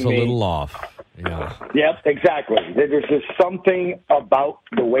telling me. Something's a little off. Yeah. Yep, exactly. There's just something about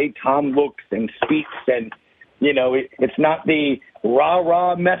the way Tom looks and speaks, and, it's not the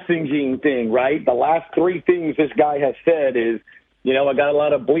rah-rah messaging thing, right? The last 3 things this guy has said is, I got a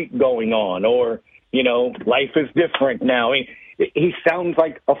lot of bleep going on, or, life is different now. He sounds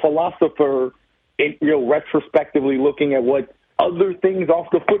like a philosopher, retrospectively looking at what other things off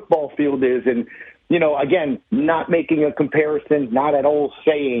the football field is. And, again, not making a comparison, not at all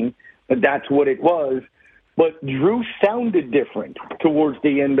saying that that's what it was. But Drew sounded different towards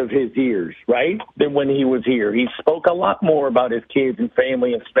the end of his years, right, than when he was here. He spoke a lot more about his kids and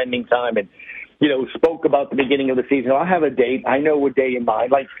family and spending time and, spoke about the beginning of the season. I have a date. I know what day in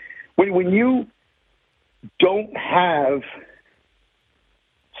mind. Like, when you don't have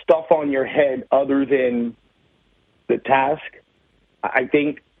stuff on your head other than the task, I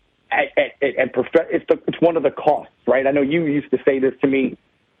think it's one of the costs, right? I know you used to say this to me,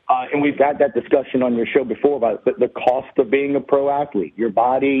 and we've had that discussion on your show before about the cost of being a pro athlete, your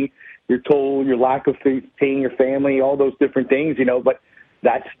body, your toll, your lack of seeing your family, all those different things, but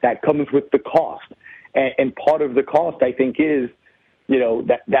that comes with the cost. And part of the cost, I think, is,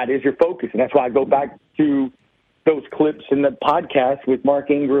 that is your focus. And that's why I go back to those clips in the podcast with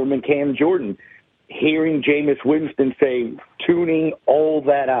Mark Ingram and Cam Jordan, hearing Jameis Winston say, tuning all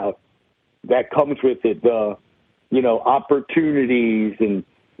that out, that comes with it, the opportunities and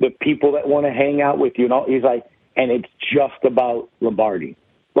the people that want to hang out with you and all. He's like, and it's just about Lombardi.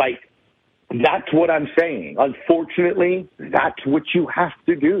 Like, that's what I'm saying. Unfortunately, that's what you have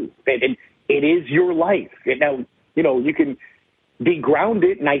to do. And it is your life. And now, you can be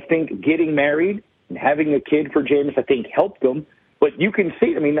grounded, and I think getting married and having a kid for Jameis, I think, helped him. But you can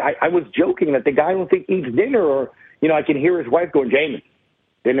see, I was joking that the guy I don't think eats dinner, or, I can hear his wife going, Jameis,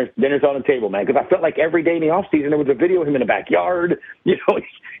 dinner's on the table, man. Because I felt like every day in the offseason there was a video of him in the backyard. He's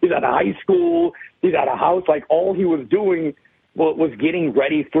at a high school. He's at a house. Like, all he was doing was getting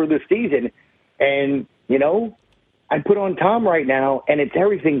ready for the season. And, I put on Tom right now, and it's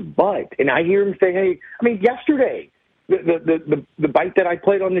everything but. And I hear him say, hey, yesterday, the bite that I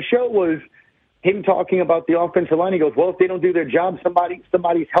played on the show was him talking about the offensive line. He goes, well, if they don't do their job,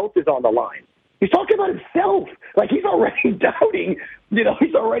 somebody's health is on the line. He's talking about himself. Like, he's already doubting,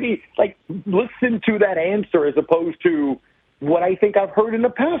 he's already, like, listen to that answer as opposed to what I think I've heard in the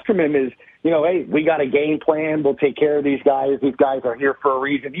past from him is, hey, we got a game plan. We'll take care of these guys. These guys are here for a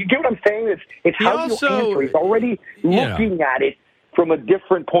reason. You get what I'm saying? It's how you answer. He's already looking at it from a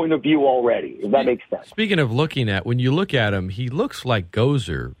different point of view already, if that makes sense. Speaking of looking at, when you look at him, he looks like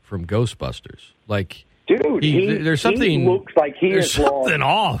Gozer from Ghostbusters. Like, dude, there's something. He looks like there's something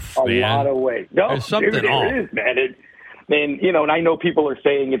off, man. A lot of weight. No, there's something off. There is, man. And I know people are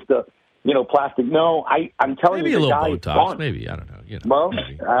saying it's the plastic. No, I'm telling maybe you, a the little guy's Botox. gone. Maybe, I don't know. Well,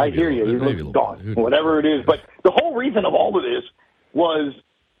 maybe I hear you. He looks gone. Whatever it is. But the whole reason of all of this was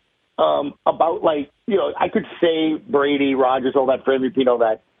about, like, I could say Brady, Rodgers, all that for MVP,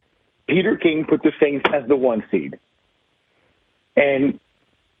 that Peter King put the Saints as the 1 seed. And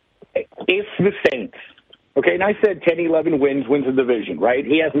if the Saints, okay, and I said 10-11 wins the division, right?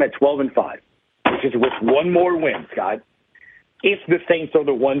 He has them at 12-5, which is with one more win, Scott. If the Saints are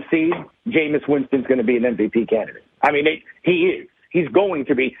the 1 seed, Jameis Winston's going to be an MVP candidate. He is. He's going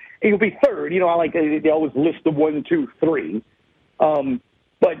to be. He'll be third. I like they always list the 1, 2, 3.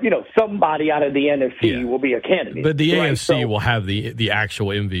 But, somebody out of the NFC will be a candidate. But the AFC will have the actual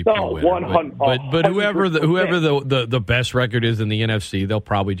MVP winner. 100%. But whoever the best record is in the NFC, they'll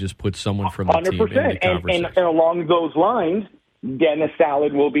probably just put someone from the 100%. Team in the conversation. And along those lines, Dennis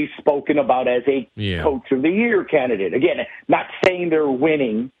Allen will be spoken about as a Coach of the Year candidate. Again, not saying they're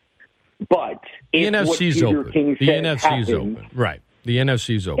winning, but the NFC's open. The NFC's open. Right. The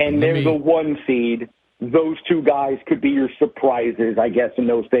NFC's open. And they're the 1 seed. Those two guys could be your surprises, I guess, in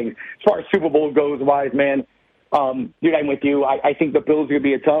those things. As far as Super Bowl goes, wise man, dude, I'm with you. I think the Bills are going to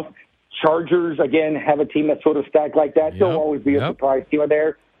be a tough. Chargers, again, have a team that's sort of stacked like that. They'll always be a surprise team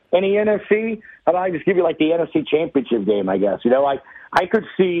there. And the NFC, I just give you like the NFC Championship game, I guess. I could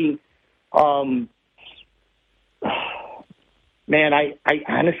see, man, I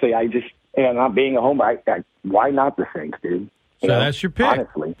honestly, not being a homer, why not the Saints, dude? So that's your pick.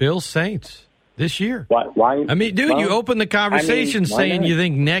 Honestly. Bills Saints. This year. Why? Dude, you opened the conversation saying you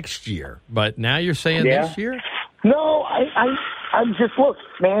think next year, but now you're saying this year? No, I'm just, look,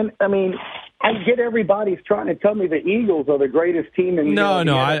 man, I get everybody's trying to tell me the Eagles are the greatest team in the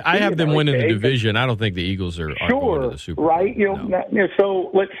No, I have them winning the division. I don't think the Eagles are going to the Super Bowl. Right? So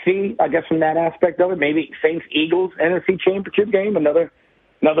let's see, I guess from that aspect of it, maybe Saints-Eagles NFC Championship game, another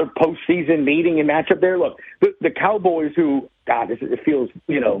postseason meeting and matchup there. Look, the Cowboys who, God, it feels,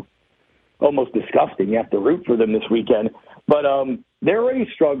 almost disgusting. You have to root for them this weekend. But they're already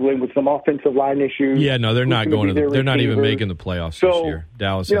struggling with some offensive line issues. Yeah, no, they're not going to. They're not even making the playoffs this year.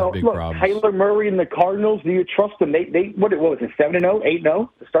 Dallas has big problems. Kyler Murray and the Cardinals. Do you trust them? They what was it? 7-0, 8-0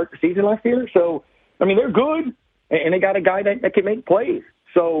 to start the season last year. So they're good, and they got a guy that can make plays.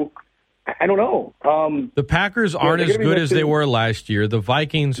 So I don't know. The Packers aren't as good as they were last year. The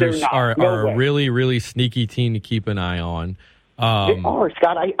Vikings are a really, really sneaky team to keep an eye on. They are,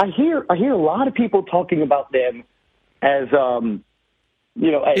 Scott. I hear a lot of people talking about them as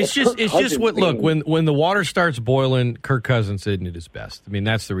it's just what look when the water starts boiling, Kirk Cousins isn't at his best.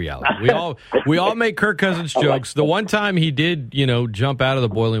 That's the reality. We all make Kirk Cousins jokes. The one time he did jump out of the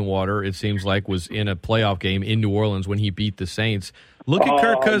boiling water, it seems like, was in a playoff game in New Orleans when he beat the Saints. Look at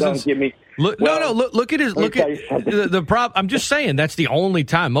Kirk Cousins. Look at his the problem. I'm just saying that's the only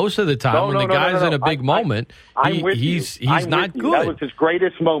time. Most of the time when the guy's in a big moment, he's not good. That was his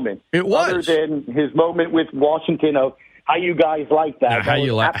greatest moment. It was, other than his moment with Washington of how you guys like that.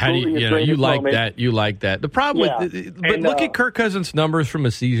 You like that. You like that. The problem look at Kirk Cousins' numbers from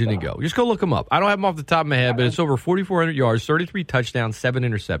a season ago. Just go look them up. I don't have them off the top of my head, but it's over 4,400 yards, 33 touchdowns, 7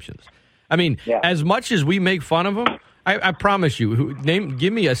 interceptions. As much as we make fun of him, I promise you.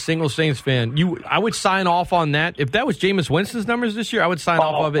 Give me a single Saints fan. I would sign off on that. If that was Jameis Winston's numbers this year, I would sign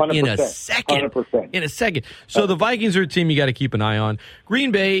off of it 100%, in a second. 100%. In a second. So the Vikings are a team you got to keep an eye on.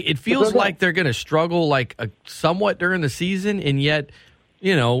 Green Bay, it feels like they're going to struggle somewhat during the season, and yet,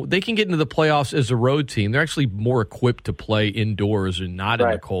 they can get into the playoffs as a road team. They're actually more equipped to play indoors and not in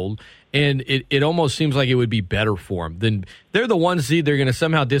the cold. And it almost seems like it would be better for them. They're the one seed. They're going to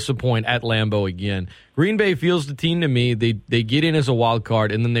somehow disappoint at Lambeau again. Green Bay feels the team to me. They get in as a wild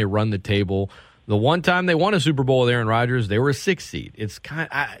card, and then they run the table. The one time they won a Super Bowl with Aaron Rodgers, they were a 6th seed. It's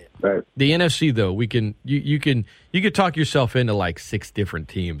the NFC, though. You could talk yourself into 6 different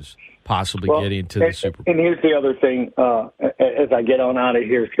teams possibly getting into the Super Bowl. And here's the other thing. As I get on out of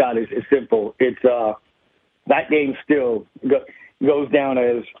here, Scott, is simple. It's that game still goes down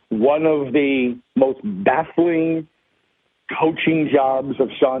as one of the most baffling coaching jobs of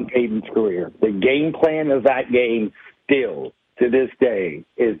Sean Payton's career. The game plan of that game still, to this day,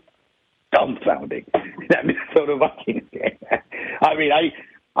 is dumbfounding. That Minnesota Vikings game. I mean,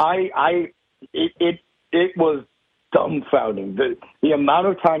 it was dumbfounding. The amount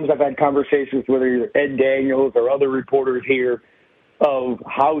of times I've had conversations with either Ed Daniels or other reporters here of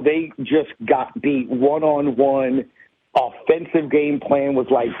how they just got beat one-on-one. Offensive game plan was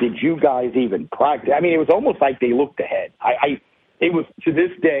like, did you guys even practice? I mean, it was almost like they looked ahead. It was, to this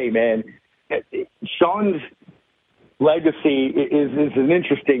day, man, Sean's legacy is an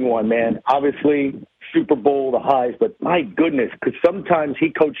interesting one, man. Obviously, Super Bowl, the highs, but my goodness, because sometimes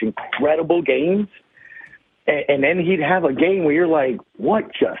he coached incredible games, and then he'd have a game where you're like,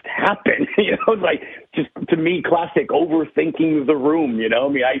 what just happened? Just to me, classic overthinking the room, I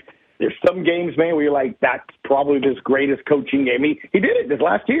mean, there's some games, man, where you're like, that's probably his greatest coaching game. He did it this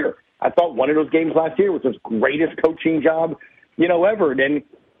last year. I thought one of those games last year was his greatest coaching job, ever. Then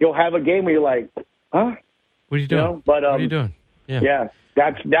you'll have a game where you're like, huh? What are you doing? What are you doing? Yeah,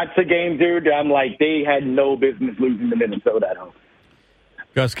 that's a game, dude. I'm like, they had no business losing to Minnesota at home.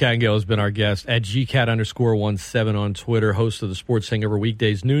 Gus Kattengell has been our guest at GCat_17 on Twitter, host of the Sports Hangover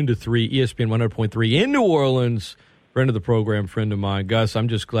weekdays, noon to 3, ESPN 100.3 in New Orleans. Friend of the program, friend of mine. Gus, I'm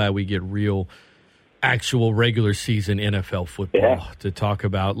just glad we get real, actual regular season NFL football to talk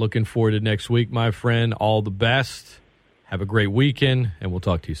about. Looking forward to next week, my friend. All the best. Have a great weekend, and we'll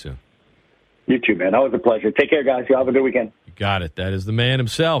talk to you soon. You too, man. Always a pleasure. Take care, guys. You have a good weekend. You got it. That is the man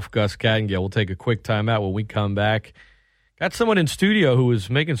himself, Gus Kattengell. We'll take a quick timeout when we come back. Got someone in studio who was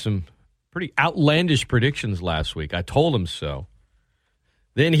making some pretty outlandish predictions last week. I told him so.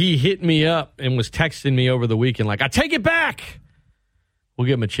 Then he hit me up and was texting me over the weekend like, I take it back. We'll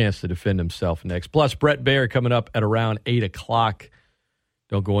give him a chance to defend himself next. Plus, Brett Baer coming up at around 8 o'clock.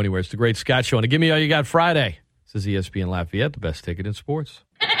 Don't go anywhere. It's the Great Scott Show. And Give Me All You Got Friday. This is ESPN Lafayette, the best ticket in sports.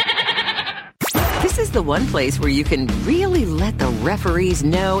 This is the one place where you can really let the referees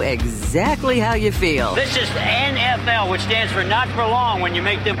know exactly how you feel. This is NFL, which stands for not for long when you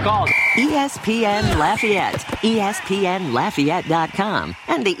make them calls. ESPN Lafayette, ESPNLafayette.com,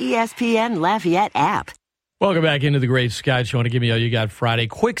 and the ESPN Lafayette app. Welcome back into the Great Scott Show. Give Me All You Got Friday.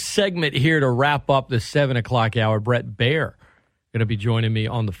 Quick segment here to wrap up the 7 o'clock hour. Brett Baer going to be joining me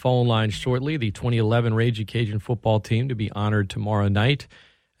on the phone line shortly. The 2011 Raging Cajun football team to be honored tomorrow night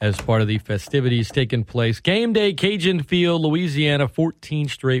as part of the festivities taking place. Game day, Cajun Field, Louisiana, 14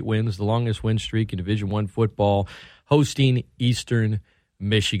 straight wins, the longest win streak in Division I football, hosting Eastern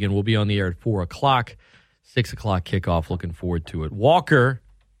Michigan. We'll be on the air at 4 o'clock, 6 o'clock kickoff. Looking forward to it. Walker,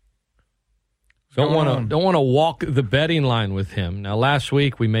 don't want to walk the betting line with him. Now, last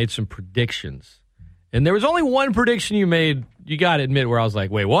week we made some predictions, and there was only one prediction you made, you got to admit, where I was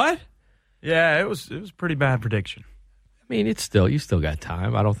like, wait, what? Yeah, it was a pretty bad prediction. I mean, you still got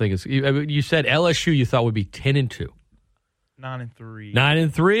time. I don't think it's. You said LSU you thought would be 10-2, 9-3,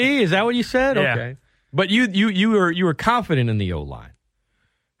 9-3. Is that what you said? Yeah. Okay, but you were confident in the O-line.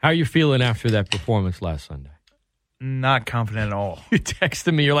 How are you feeling after that performance last Sunday? Not confident at all. You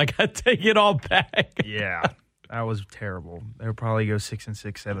texted me. You're like, I take it all back. Yeah, that was terrible. They'll probably go 6-6,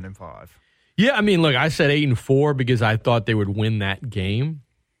 7-5. Yeah, I mean, look, I said 8-4 because I thought they would win that game,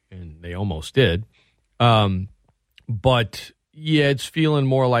 and they almost did. But yeah, it's feeling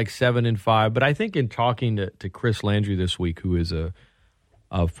more like 7-5. But I think in talking to Chris Landry this week, who is a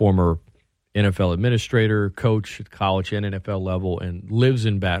former NFL administrator, coach at college and NFL level, and lives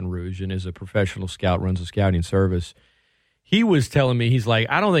in Baton Rouge and is a professional scout, runs a scouting service, he was telling me, he's like,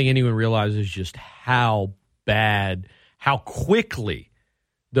 I don't think anyone realizes just how bad, how quickly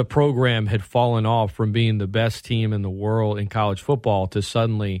the program had fallen off from being the best team in the world in college football to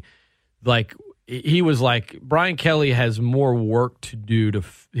suddenly, like, he was like, Brian Kelly has more work to do.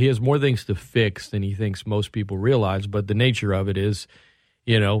 He has more things to fix than he thinks most people realize. But the nature of it is,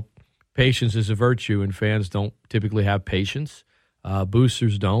 patience is a virtue, and fans don't typically have patience.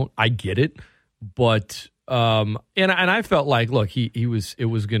 Boosters don't. I get it. But and I felt like, look, it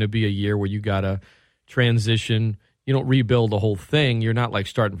was going to be a year where you got to transition. You don't rebuild the whole thing. You're not like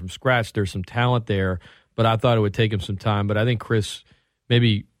starting from scratch. There's some talent there, but I thought it would take him some time. But I think Chris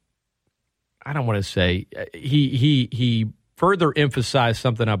maybe, I don't want to say, he further emphasized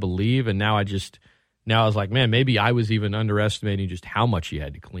something I believe, and now I was like, man, maybe I was even underestimating just how much he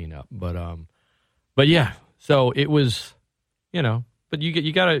had to clean up. But yeah, so it was, but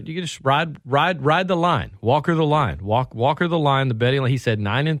you gotta just ride the line, walk her the line, the betting line. He said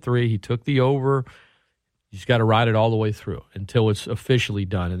 9-3. He took the over. You just got to ride it all the way through until it's officially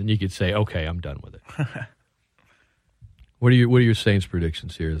done, and then you could say, okay, I'm done with it. What are your Saints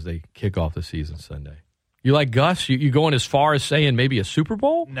predictions here as they kick off the season Sunday? You like Gus? You going as far as saying maybe a Super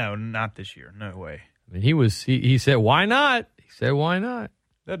Bowl? No, not this year. No way. I mean, he said, why not? He said, why not?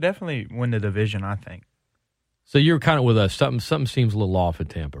 They'll definitely win the division, I think. So you're kind of with us. Something seems a little off in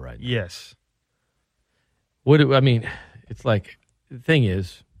Tampa right now. Yes. It's like, the thing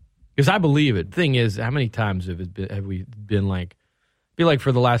is, because I believe it. The thing is, how many times have we been like,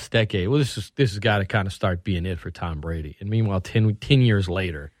 for the last decade, well, this has got to kind of start being it for Tom Brady. And meanwhile, 10 years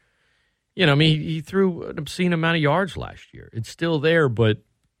later, he threw an obscene amount of yards last year. It's still there, but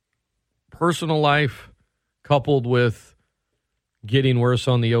personal life coupled with getting worse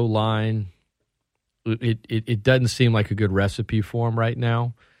on the O-line, it doesn't seem like a good recipe for him right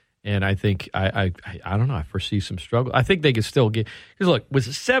now. And I think, I don't know, I foresee some struggle. I think they could still get, because look,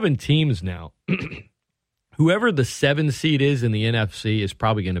 with 7 teams now, whoever the 7 seed is in the NFC is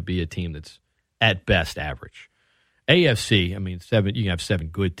probably going to be a team that's at best average. AFC, 7, you can have 7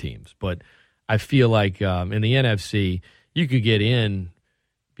 good teams, but I feel like in the NFC, you could get in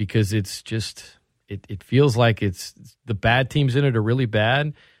because it's just, it feels like it's the bad teams in it are really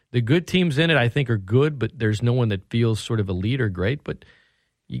bad. The good teams in it, I think, are good, but there's no one that feels sort of elite or great. But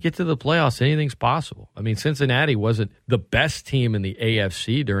you get to the playoffs, anything's possible. Cincinnati wasn't the best team in the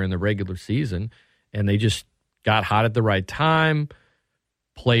AFC during the regular season, and they just got hot at the right time,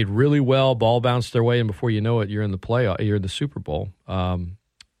 played really well, ball bounced their way, and before you know it, you're in the playoff, you're in the Super Bowl.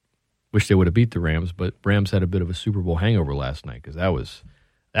 Wish they would have beat the Rams, but Rams had a bit of a Super Bowl hangover last night because that was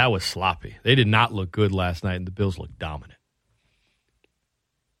sloppy. They did not look good last night, and the Bills looked dominant.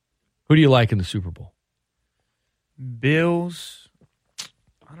 Who do you like in the Super Bowl? Bills.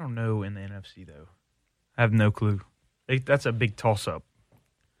 I don't know in the NFC, though. I have no clue. That's a big toss-up.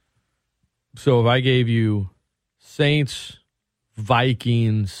 So if I gave you Saints,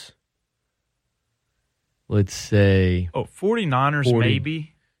 Vikings, let's say... 49ers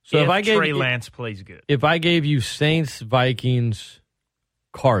maybe. So if I gave Trey Lance plays good. If I gave you Saints, Vikings,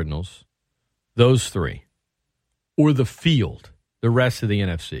 Cardinals, those 3, or the field, the rest of the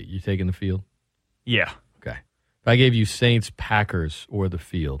NFC, you taking the field? Yeah. Okay. If I gave you Saints, Packers, or the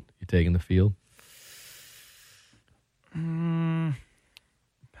field, you taking the field?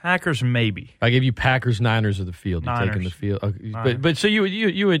 Packers maybe. If I gave you Packers, Niners, or the field, you taking the field? Okay. But so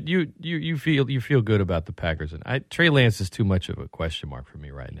you feel good about the Packers, and Trey Lance is too much of a question mark for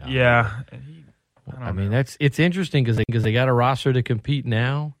me right now. Yeah. It's interesting because they got a roster to compete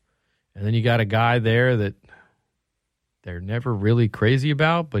now, and then you got a guy there that they're never really crazy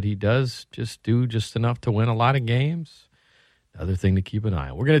about, but he does do enough to win a lot of games. Another thing to keep an eye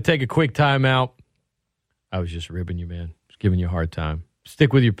on. We're going to take a quick timeout. I was just ribbing you, man. Just giving you a hard time.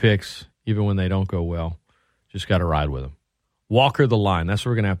 Stick with your picks, even when they don't go well. Just got to ride with them. Walker the Line. That's what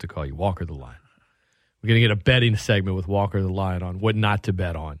we're going to have to call you, Walker the Line. We're going to get a betting segment with Walker the Line on what not to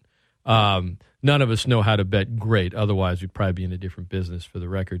bet on. None of us know how to bet great. Otherwise, we'd probably be in a different business for the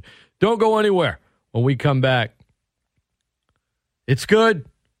record. Don't go anywhere. When we come back, it's good.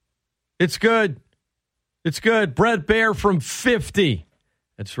 It's good. It's good. Baer from 50.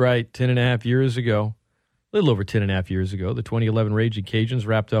 That's right, 10.5 years ago. A little over 10.5 years ago, the 2011 Raging Cajuns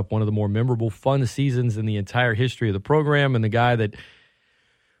wrapped up one of the more memorable, fun seasons in the entire history of the program. And the guy that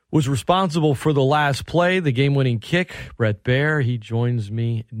was responsible for the last play, the game-winning kick, Baer, he joins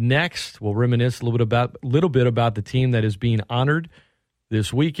me next. We'll reminisce a little bit about the team that is being honored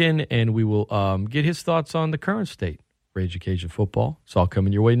this weekend, and we will get his thoughts on the current state. Raging Cajun football. It's all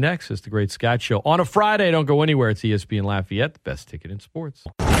coming your way next. It's the Great Scott Show. On a Friday, don't go anywhere. It's ESPN Lafayette, the best ticket in sports.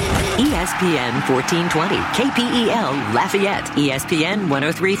 ESPN 1420, KPEL Lafayette, ESPN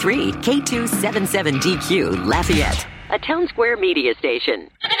 103.3, K277DQ Lafayette, a Town Square media station.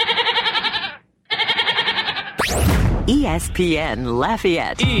 ESPN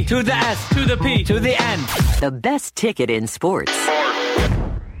Lafayette. E to the S to the P to the N. The best ticket in sports.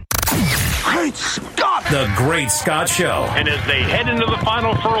 Great Scott! The Great Scott Show. And as they head into the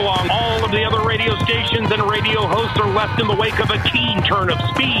final furlong, all of the other radio stations and radio hosts are left in the wake of a keen turn of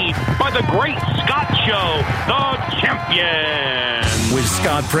speed by the Great Scott Show, the champion. With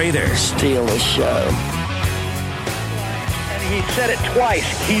Scott Prather. Steal the show. And he said it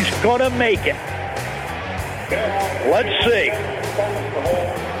twice. He's going to make it. Let's see.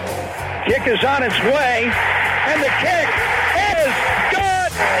 Kick is on its way, and the kick is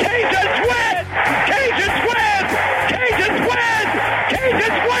good. Cajuns win! Cajuns win! Cajuns win!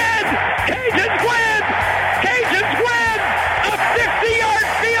 Cajuns win! Cajuns win! Cajuns win! A 50-yard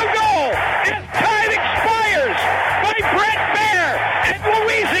field goal as time expires by Brett Baer, and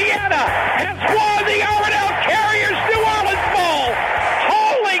Louisiana has won the R&L Carriers New Orleans Bowl.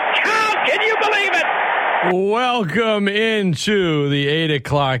 Holy cow! Can you believe it? Welcome into the 8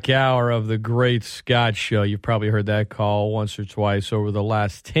 o'clock hour of the Great Scott Show. You've probably heard that call once or twice over the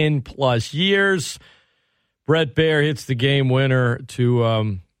last 10-plus years. Brett Baer hits the game winner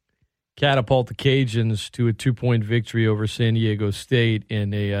to catapult the Cajuns to a 2-point victory over San Diego State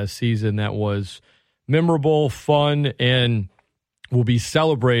in a season that was memorable, fun, and will be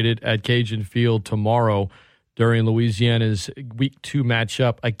celebrated at Cajun Field tomorrow during Louisiana's Week 2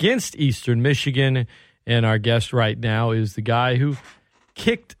 matchup against Eastern Michigan. And our guest right now is the guy who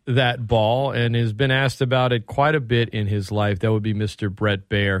kicked that ball and has been asked about it quite a bit in his life. That would be Mr. Brett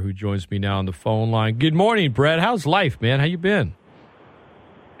Baer, who joins me now on the phone line. Good morning, Brett. How's life, man? How you been?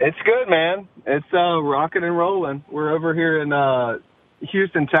 It's good, man. It's rocking and rolling. We're over here in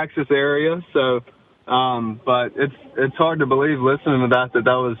Houston, Texas area. So, but it's hard to believe listening to that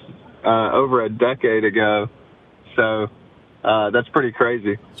was over a decade ago. So. That's pretty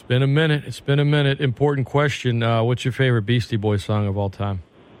crazy. It's been a minute. Important question. What's your favorite Beastie Boys song of all time?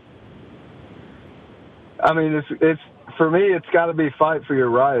 I mean, it's for me, it's got to be "Fight for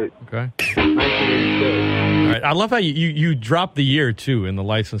Your Right." Okay. All right. I love how you dropped the year too in the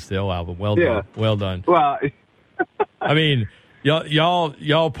License to Ill album. Well done. Well done. Well, I mean, y'all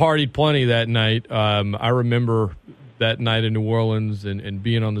partied plenty that night. I remember that night in New Orleans and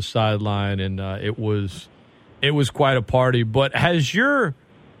being on the sideline, and it was quite a party. But has your,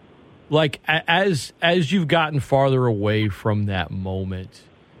 like, as you've gotten farther away from that moment,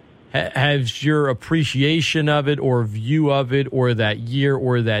 has your appreciation of it or view of it or that year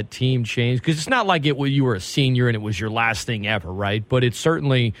or that team changed? Because it's not like you were a senior and it was your last thing ever, right? But it's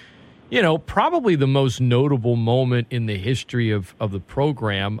certainly, probably the most notable moment in the history of the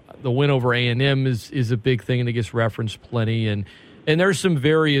program. The win over A&M is a big thing, and it gets referenced plenty, and there's some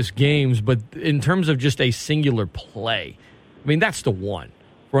various games, but in terms of just a singular play, I mean, that's the one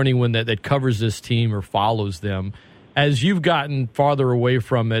for anyone that covers this team or follows them. As you've gotten farther away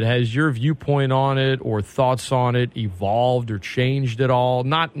from it, has your viewpoint on it or thoughts on it evolved or changed at all?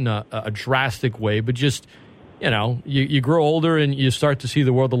 Not in a drastic way, but just, you grow older and you start to see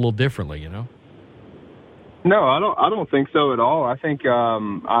the world a little differently, No, I don't think so at all. I think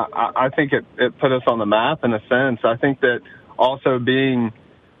I think it put us on the map in a sense. I think that also being,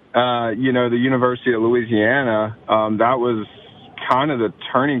 the University of Louisiana, that was kind of the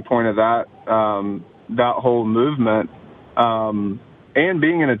turning point of that whole movement. And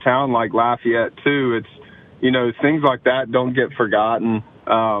being in a town like Lafayette too, it's, things like that don't get forgotten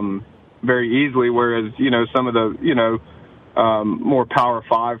very easily. Whereas, some of the, more Power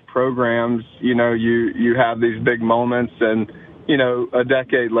 5 programs, you have these big moments, and, a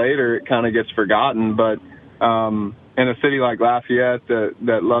decade later it kind of gets forgotten. But in a city like Lafayette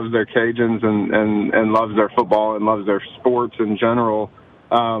that loves their Cajuns and loves their football and loves their sports in general,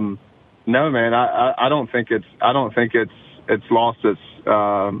 no, man, I don't think it's lost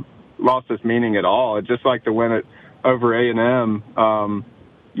its meaning at all. It's just like the win it over A&M.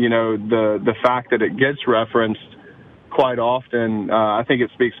 The fact that it gets referenced quite often, I think it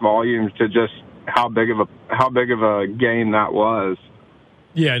speaks volumes to just how big of a game that was.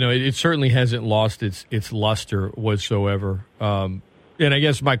 Yeah, no, it certainly hasn't lost its luster whatsoever. And I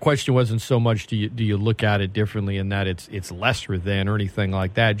guess my question wasn't so much do you look at it differently in that it's lesser than or anything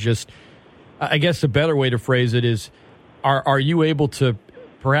like that. Just, I guess the better way to phrase it is, are you able to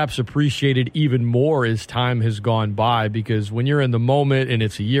perhaps appreciate it even more as time has gone by? Because when you're in the moment and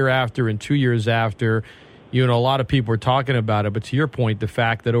it's a year after and 2 years after, a lot of people are talking about it. But to your point, the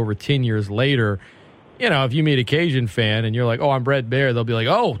fact that over 10 years later, if you meet a Cajun fan and you're like, "Oh, I'm Brett Baer," they'll be like,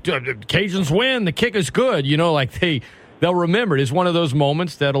 "Oh, Cajuns win. The kick is good." They'll remember it. It's one of those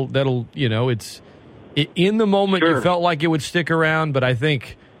moments that'll it's in the moment. Sure. You felt like it would stick around, but I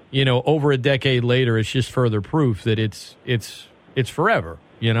think over a decade later, it's just further proof that it's forever,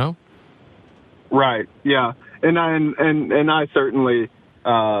 Right. Yeah. And I certainly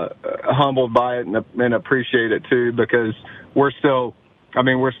humbled by it and appreciate it too, because we're still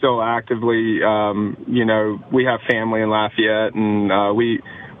actively, we have family in Lafayette, and we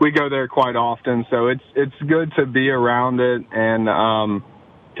go there quite often. So it's good to be around it, and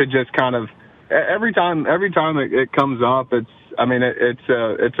to just kind of every time it comes up, it's a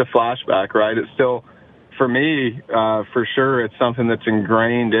flashback, right? It's still, for me, for sure, it's something that's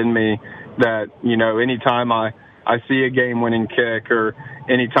ingrained in me that, anytime I see a game-winning kick, or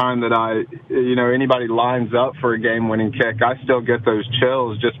anytime that anybody lines up for a game-winning kick, I still get those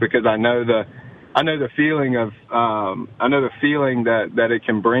chills, just because I know the feeling that it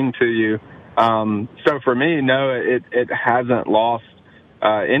can bring to you. So for me, no, it hasn't lost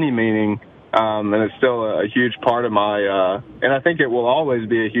any meaning, and it's still a huge part of my, and I think it will always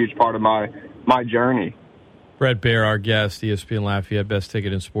be a huge part of my journey. Brett Baer, our guest, ESPN Lafayette, Best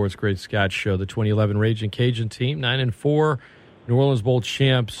Ticket in Sports, Great Scott Show. The 2011 Raging Cajun team, 9-4, New Orleans Bowl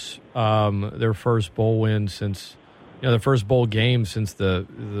champs. Their first bowl win since, the first bowl game since the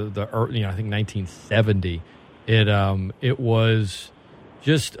I think 1970. It was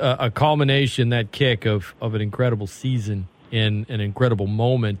just a culmination, that kick of an incredible season in an incredible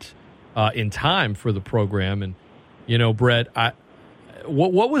moment in time for the program. And Brett,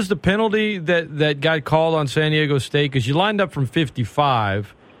 What was the penalty that got called on San Diego State? Because you lined up from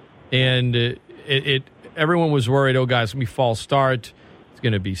 55, and everyone was worried, oh, guys, it's going to be false start. It's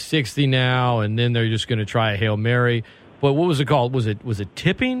going to be 60 now, and then they're just going to try a Hail Mary. But what was it called? Was it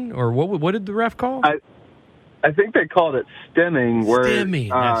tipping, or what did the ref call? I think they called it stemming, where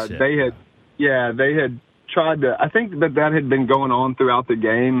that's it. they had tried to – I think that had been going on throughout the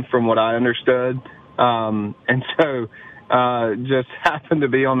game, from what I understood. And so – just happened to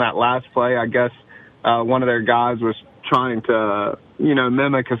be on that last play. I guess one of their guys was trying to,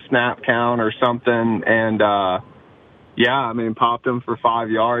 mimic a snap count or something, and popped him for 5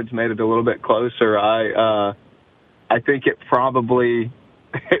 yards, made it a little bit closer. I think it probably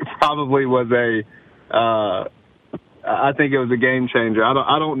was I think it was a game changer.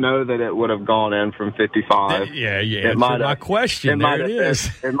 I don't know that it would have gone in from 55. Yeah. My question. There it is.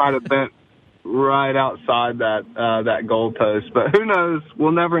 It might have been right outside that goalpost, but who knows?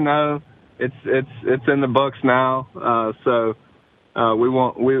 We'll never know. It's in the books now, so we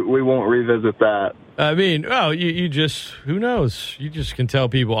won't revisit that. You just, who knows? You just can tell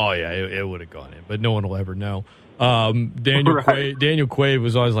people, oh yeah, it would have gone in, but no one will ever know. Daniel Quaid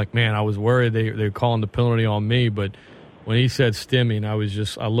was always like, man, I was worried they were calling the penalty on me, but when he said stemming, I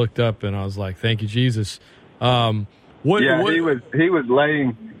looked up and I was like, thank you, Jesus. He was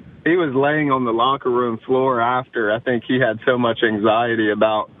laying on the locker room floor after. I think he had so much anxiety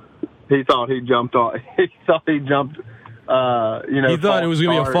about. He thought he jumped off. He thought it was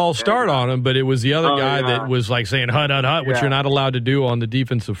going to be a false start on him, but it was the other guy that was like saying "hut hut hut," which you're not allowed to do on the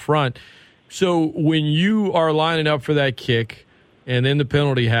defensive front. So when you are lining up for that kick, and then the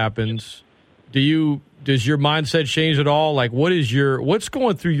penalty happens, does your mindset change at all? Like, what's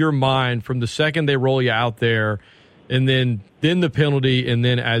going through your mind from the second they roll you out there? And then the penalty, and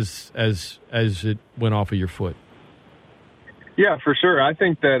then as it went off of your foot. Yeah, for sure. I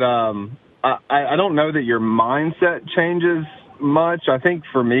think that I don't know that your mindset changes much. I think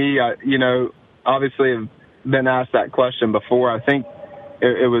for me, obviously I've been asked that question before. I think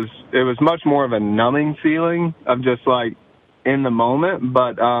it was much more of a numbing feeling of just like in the moment.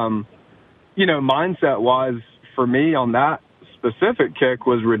 But mindset wise, for me on that specific kick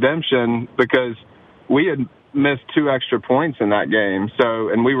was redemption, because we had missed 2 extra points in that game. So,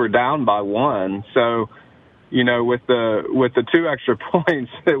 and we were down by 1. So, with the 2 extra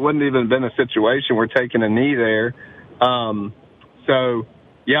points, it wouldn't even been a situation we're taking a knee there. So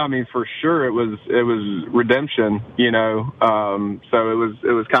yeah, for sure it was redemption, so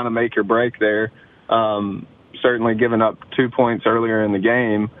it was kind of make or break there. Certainly giving up 2 points earlier in the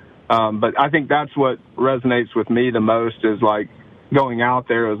game. But I think that's what resonates with me the most, is like going out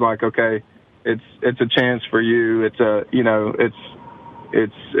there. It was like, okay, it's a chance for you. It's a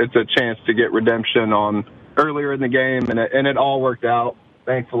chance to get redemption on earlier in the game, and it all worked out,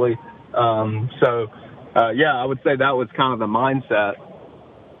 thankfully. I would say that was kind of the mindset.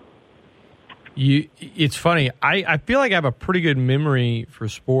 It's funny. I feel like I have a pretty good memory for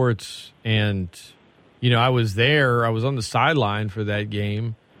sports, and I was there. I was on the sideline for that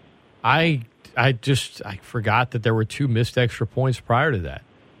game. I forgot that there were 2 missed extra points prior to that.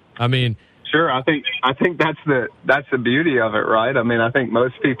 Sure, I think that's the beauty of it, right? I think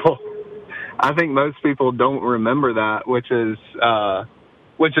most people don't remember that, which is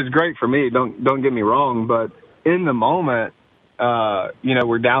which is great for me. Don't get me wrong, but in the moment,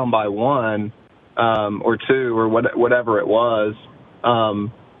 we're down by 1 or 2 or whatever it was,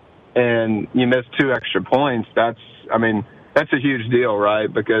 and you miss 2 extra points. That's a huge deal,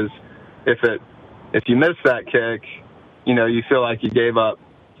 right? Because if you miss that kick, you feel like you gave up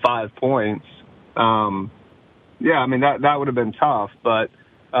 5 points. That would have been tough, but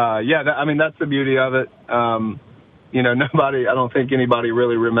that's the beauty of it. I don't think anybody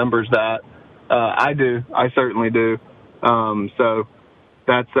really remembers that. I do. I certainly do. So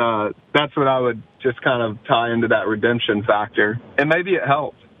that's what I would just kind of tie into that redemption factor. And maybe it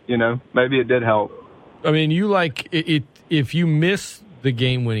helped, maybe it did help. I mean, you like it, if you miss the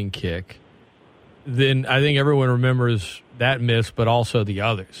game-winning kick, then I think everyone remembers that miss, but also the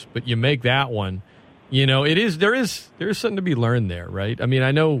others. But you make that one, there is something to be learned there, right? I mean,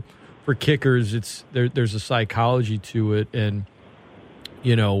 I know for kickers, there's a psychology to it, and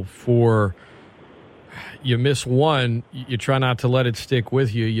for you miss one, you try not to let it stick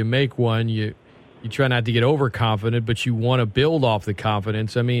with you. You make one, you try not to get overconfident, but you want to build off the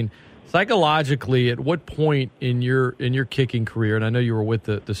confidence. I mean, psychologically, at what point in your kicking career, and I know you were with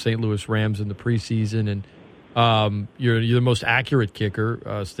the St. Louis Rams in the preseason, and you're the most accurate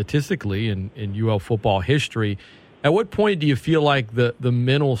kicker statistically in UL football history. At what point do you feel like the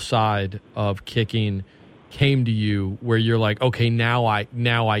mental side of kicking came to you where you're like, okay, now I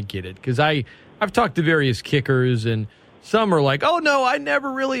get it? Because I've talked to various kickers, and some are like, oh no, I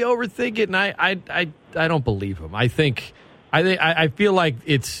never really overthink it, and I don't believe them. I feel like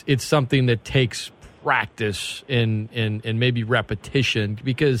it's something that takes practice and maybe repetition,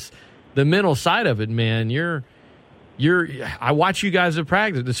 because the mental side of it, man, I watch you guys at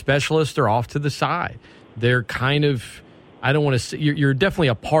practice. The specialists are off to the side. They're kind of, I don't want to say, you're definitely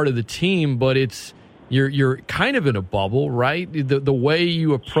a part of the team, but you're kind of in a bubble, right? The way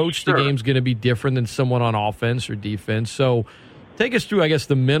you approach the game is going to be different than someone on offense or defense. So take us through, I guess,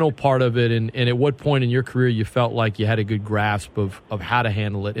 the mental part of it, and at what point in your career you felt like you had a good grasp of how to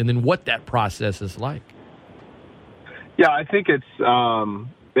handle it, and then what that process is like. Yeah, I think it's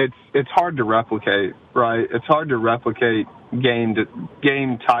hard to replicate, right? It's hard to replicate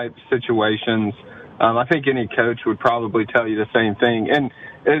game type situations. I think any coach would probably tell you the same thing. And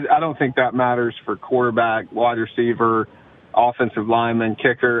I don't think that matters for quarterback, wide receiver, offensive lineman,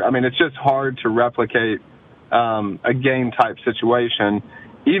 kicker. I mean, it's just hard to replicate a game type situation.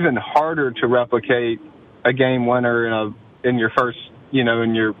 Even harder to replicate a game winner in your first,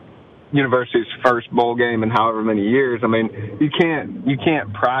 in your university's first bowl game in however many years. I mean, you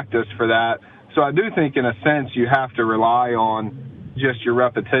can't practice for that. So I do think in a sense you have to rely on just your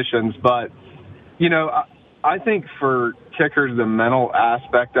repetitions, but I think for kickers, the mental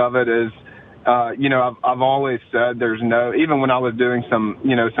aspect of it is, I've always said even when I was doing some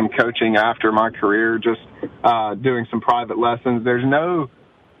coaching after my career, just doing some private lessons, there's no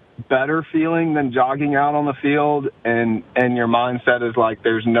better feeling than jogging out on the field and your mindset is like,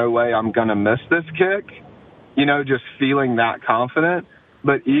 there's no way I'm going to miss this kick, just feeling that confident.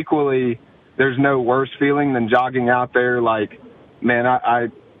 But equally, there's no worse feeling than jogging out there like, man,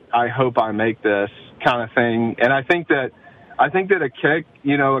 I hope I make this kind of thing. And I think that a kick,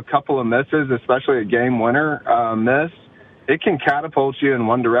 a couple of misses, especially a game winner miss, it can catapult you in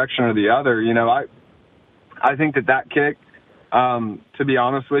one direction or the other. I think that kick, to be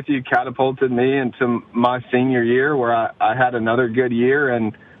honest with you, catapulted me into my senior year, where I had another good year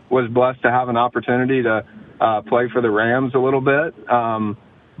and was blessed to have an opportunity to play for the Rams a little bit.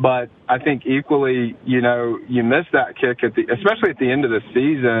 But I think equally, you miss that kick especially at the end of the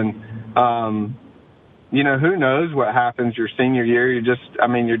season. Who knows what happens your senior year? You're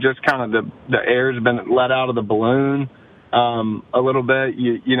just kind of the air's been let out of the balloon a little bit.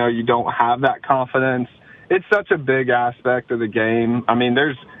 You don't have that confidence. It's such a big aspect of the game. I mean,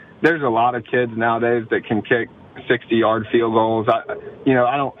 there's a lot of kids nowadays that can kick 60-yard field goals. I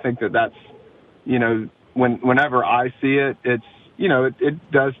don't think that's, whenever I see it, it's,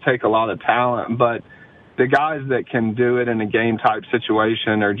 it does take a lot of talent, but the guys that can do it in a game type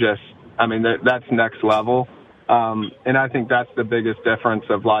situation are just, that's next level. And I think that's the biggest difference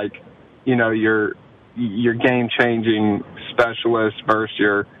of your game changing specialists versus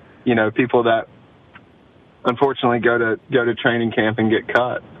your, people that unfortunately go to training camp and get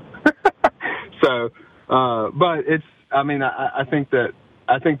cut. So, but it's, I think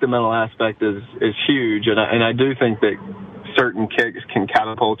the mental aspect is huge. And I do think that certain kicks can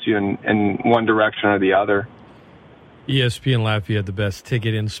catapult you in one direction or the other. ESPN Lafayette, the best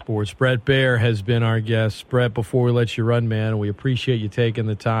ticket in sports. Brett Baer has been our guest. Brett, before we let you run, man, we appreciate you taking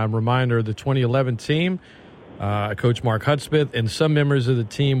the time. Reminder, the 2011 team, Coach Mark Hudspeth, and some members of the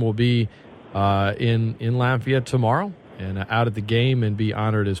team will be in Lafayette tomorrow and out at the game and be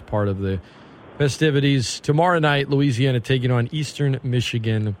honored as part of the festivities. Tomorrow night, Louisiana taking on Eastern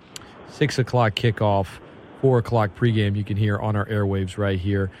Michigan, 6 o'clock kickoff, 4 o'clock pregame. You can hear on our airwaves right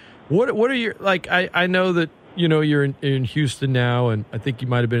here. What are your, like, I know that, you're in Houston now, and I think you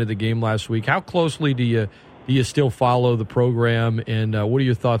might have been at the game last week. How closely do you still follow the program, and what are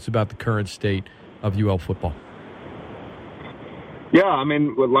your thoughts about the current state of UL football? Yeah, I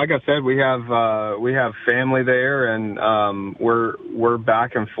mean, like I said, we have family there, and we're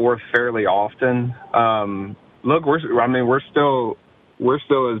back and forth fairly often. Look, we're still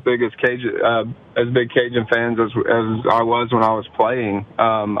as big Cajun fans as I was when I was playing.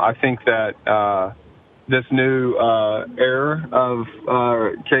 I think that this new era of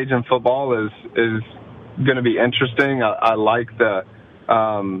Cajun football is going to be interesting. I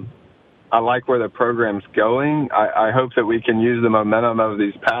like where the program's going. I hope that we can use the momentum of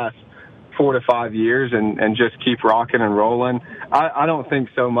these past 4 to 5 years and just keep rocking and rolling. I don't think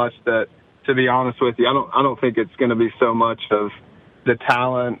so much that, to be honest with you, I don't think it's going to be so much of the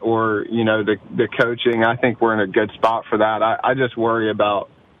talent or, the coaching. I think we're in a good spot for that. I just worry about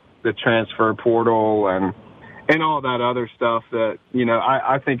the transfer portal and all that other stuff that,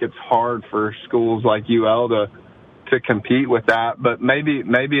 I think it's hard for schools like UL to compete with that, but maybe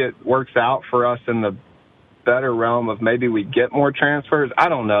it works out for us in the better realm of maybe we get more transfers. I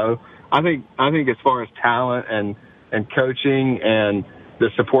don't know. I think as far as talent and coaching and the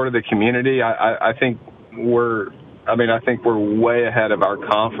support of the community, I think we're way ahead of our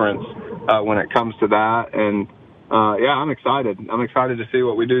conference when it comes to that. And I'm excited. I'm excited to see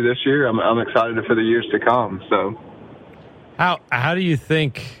what we do this year. I'm excited for the years to come. So, how do you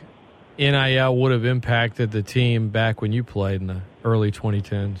think NIL would have impacted the team back when you played in the early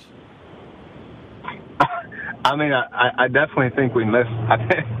 2010s? I mean, I definitely think we missed.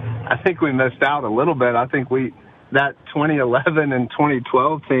 I think we missed out a little bit. I think that 2011 and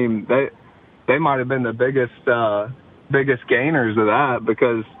 2012 team, they might have been the biggest gainers of that,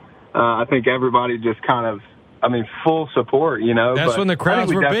 because I think everybody just kind of, full support. That's when the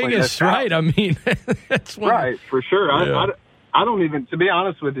crowds were biggest, right? I mean, that's when, right, for sure. Yeah. I don't even, to be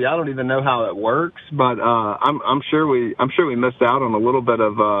honest with you, I don't even know how it works, but I'm sure we missed out on a little bit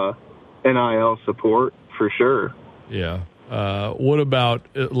of NIL support for sure. Yeah. What about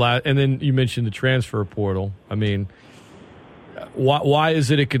and then you mentioned the transfer portal. I mean, why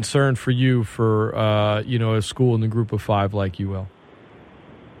is it a concern for you for a school in the group of 5 like UL?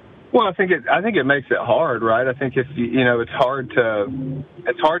 Well, I think it makes it hard, right? I think if it's hard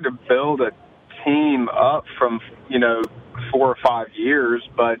to build a team up from 4 or 5 years,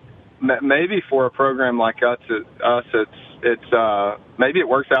 but maybe for a program like us, it's maybe it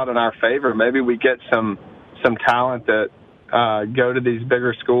works out in our favor. Maybe we get some talent that go to these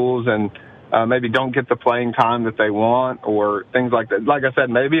bigger schools and maybe don't get the playing time that they want or things like that. Like I said,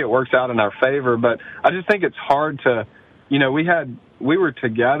 maybe it works out in our favor, but I just think it's hard to, we were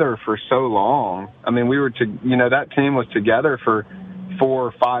together for so long. I mean, that team was together for 4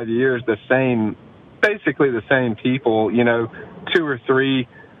 or 5 years, basically the same people, 2 or 3,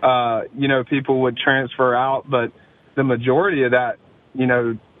 people would transfer out, but the majority of that,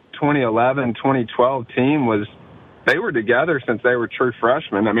 2011, 2012 team they were together since they were true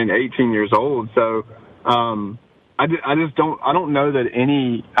freshmen. 18 years old. So, I don't know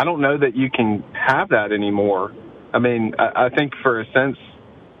that you can have that anymore. I think for a sense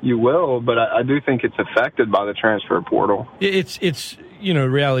you will, but I do think it's affected by the transfer portal. It's the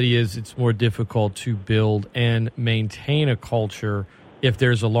reality is it's more difficult to build and maintain a culture if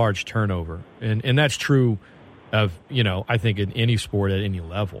there's a large turnover. And that's true of, I think in any sport at any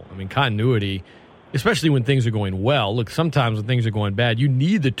level. Continuity, especially when things are going well. Look, sometimes when things are going bad, you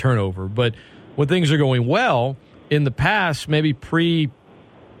need the turnover. But when things are going well, in the past, maybe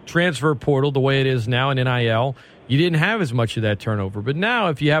pre-transfer portal, the way it is now in NIL, you didn't have as much of that turnover. But now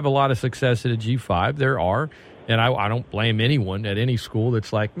if you have a lot of success at a G5, there are. And I don't blame anyone at any school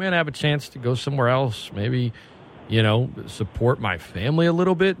that's like, man, I have a chance to go somewhere else, maybe, support my family a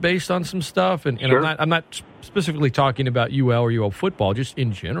little bit based on some stuff. And sure. I'm not specifically talking about UL or UL football, just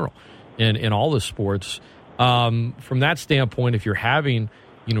in general, in all the sports. From that standpoint, if you're having,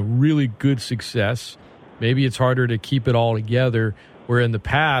 really good success, maybe it's harder to keep it all together, where in the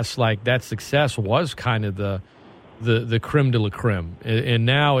past, like, that success was kind of the creme de la creme. And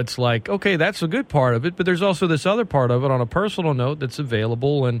now it's like, okay, that's a good part of it, but there's also this other part of it on a personal note that's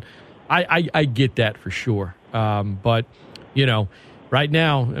available, and I get that for sure. But, right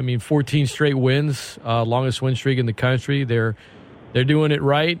now, 14 straight wins, longest win streak in the country. They're they're doing it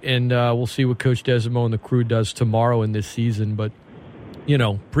right, and we'll see what Coach Desimo and the crew does tomorrow in this season. But,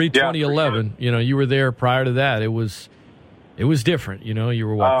 pre-2011, you were there prior to that. It was different. You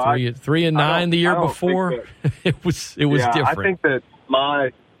were, what, 3-9 the year before? It was different. I think that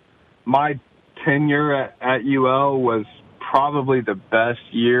my tenure at UL was probably the best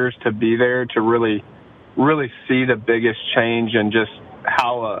years to be there to really, really see the biggest change in just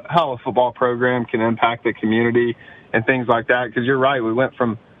how a football program can impact the community and things like that. Because you're right, we went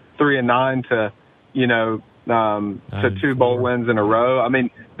from 3-9 to to 2 bowl wins in a row. I mean,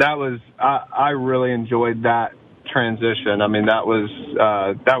 that was I really enjoyed that transition. I mean, that was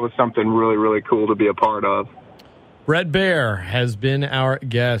something really, really cool to be a part of. Brett Baer has been our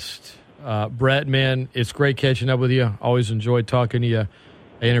guest. Brett, man, it's great catching up with you. Always enjoyed talking to you.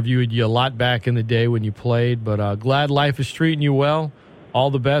 I interviewed you a lot back in the day when you played, but glad life is treating you well. All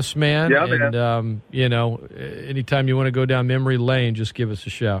the best, man. Yeah, and, anytime you want to go down memory lane, just give us a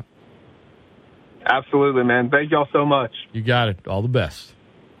shout. Absolutely, man. Thank y'all so much. You got it. All the best.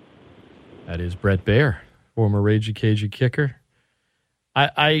 That is Brett Baer, former Raging Cajun kicker.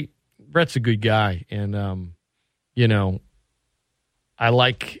 Brett's a good guy, and, I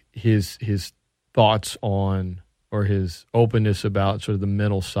like his thoughts on, or his openness about sort of the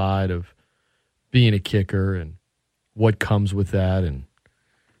mental side of being a kicker and what comes with that, and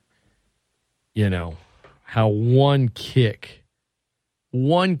how one kick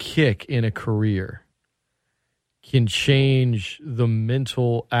in a career can change the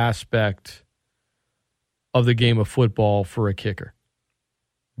mental aspect of the game of football for a kicker.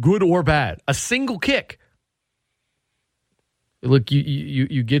 Good or bad. A single kick. Look,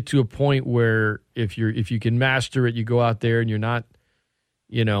 you get to a point where if you can master it, you go out there and you're not,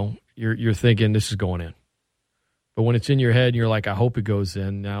 you're thinking this is going in. But when it's in your head and you're like, I hope it goes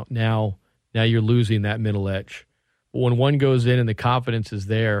in, now you're losing that mental edge. But when one goes in and the confidence is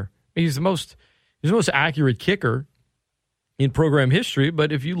there, he's the most accurate kicker in program history.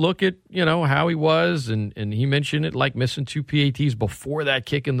 But if you look at, how he was, and he mentioned it, like missing 2 PATs before that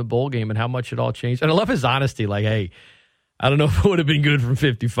kick in the bowl game and how much it all changed. And I love his honesty, like, hey, I don't know if it would have been good from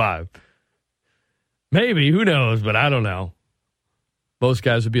 55. Maybe, who knows, but I don't know. Most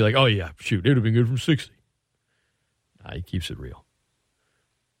guys would be like, oh, yeah, shoot, it would have been good from 60. Nah, he keeps it real.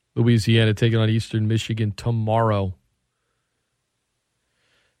 Louisiana taking on Eastern Michigan tomorrow.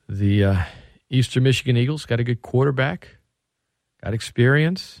 The Eastern Michigan Eagles got a good quarterback, got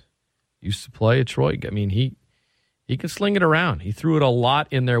experience, used to play at Troy. I mean, he can sling it around. He threw it a lot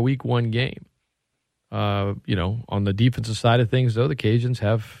in their week 1 game. On the defensive side of things, though, the Cajuns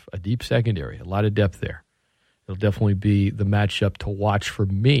have a deep secondary, a lot of depth there. It'll definitely be the matchup to watch for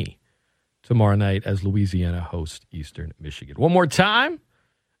me tomorrow night as Louisiana hosts Eastern Michigan. One more time,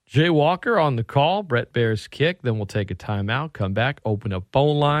 Jay Walker on the call, Brett Baer's kick. Then we'll take a timeout, come back, open up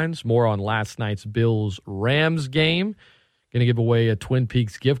phone lines, more on last night's Bills-Rams game. Going to give away a Twin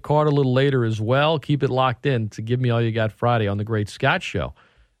Peaks gift card a little later as well. Keep it locked in to Give Me All You Got Friday on The Great Scott Show.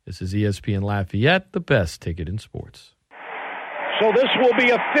 This is ESPN Lafayette, the best ticket in sports. So this will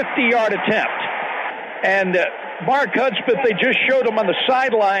be a 50-yard attempt. And Mark Hudspeth, they just showed him on the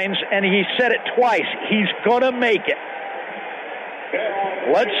sidelines, and he said it twice. He's going to make it.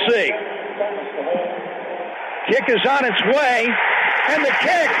 Let's see. Kick is on its way, and the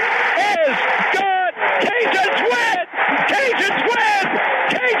kick is good. Cajuns win! Cajuns win!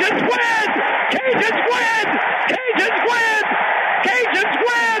 Cajuns win! Cajuns win! Cajuns win! Cajuns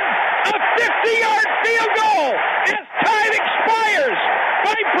win! A 50-yard field goal as time expires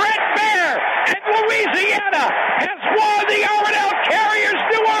by Brett Baer, and Louisiana has won the R&L Carriers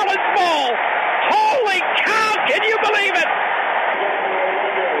New Orleans Bowl. Holy cow, can you believe it?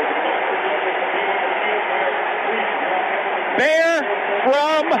 Baer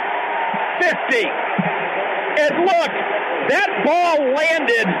from 50. And look, that ball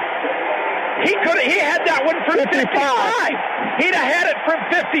landed. He had that one from 55. He'd have had it from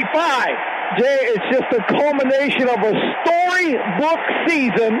 55. Jay, it's just a culmination of a storybook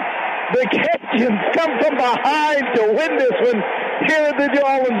season. The Cajuns come from behind to win this one here at the New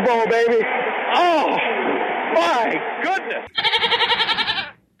Orleans Bowl, baby. Oh, my goodness.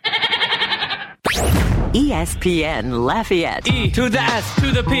 ESPN Lafayette. E to the S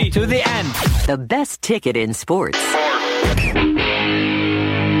to the P to the N. The best ticket in sports.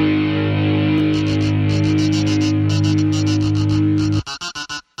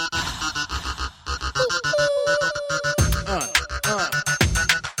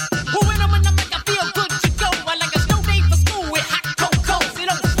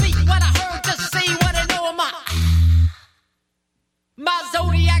 My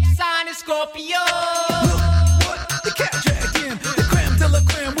zodiac sign is Scorpio. Look what the cat dragged in.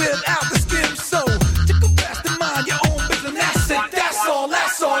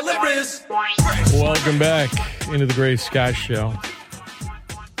 that's all there is. Welcome back into the Great Scott Show.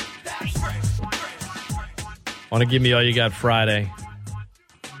 Want to give me all you got Friday.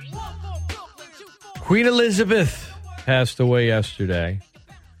 Queen Elizabeth passed away yesterday.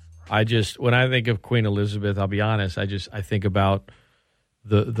 When I think of Queen Elizabeth, I'll be honest, I think about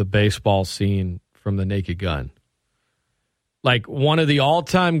the baseball scene from The Naked Gun. Like one of the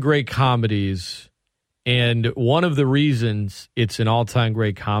all-time great comedies, and one of the reasons it's an all-time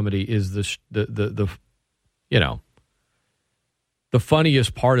great comedy is the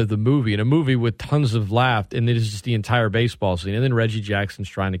funniest part of the movie, and a movie with tons of laugh, and it is just the entire baseball scene. And then Reggie Jackson's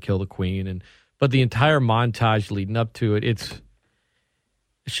trying to kill the Queen, but the entire montage leading up to it, it's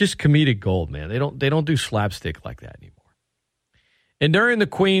just comedic gold, man. They don't do slapstick like that anymore. And during the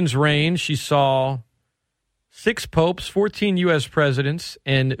Queen's reign, she saw 6 popes, 14 U.S. presidents,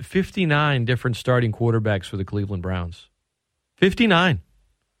 and 59 different starting quarterbacks for the Cleveland Browns. 59.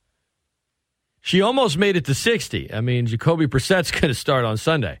 She almost made it to 60. I mean, Jacoby Brissett's going to start on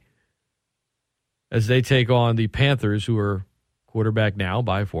Sunday as they take on the Panthers, who are quarterback now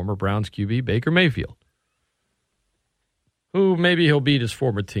by former Browns QB Baker Mayfield, who maybe he'll beat his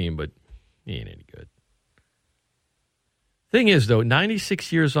former team, but he ain't any good. Thing is, though,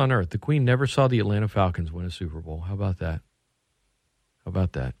 96 years on Earth, the Queen never saw the Atlanta Falcons win a Super Bowl. How about that?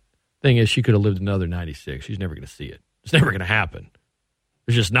 Thing is, she could have lived another 96. She's never going to see it. It's never going to happen.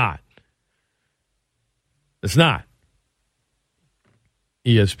 It's just not. It's not.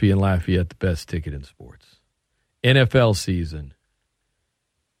 ESPN Lafayette, the best ticket in sports. NFL season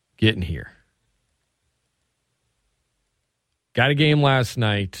getting here. Got a game last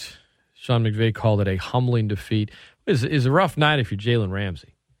night. Sean McVay called it a humbling defeat. It's a rough night if you're Jalen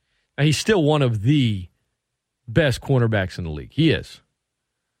Ramsey. Now, he's still one of the best cornerbacks in the league. He is.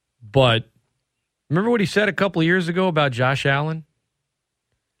 But remember what he said a couple of years ago about Josh Allen?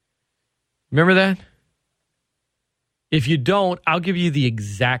 Remember that? If you don't, I'll give you the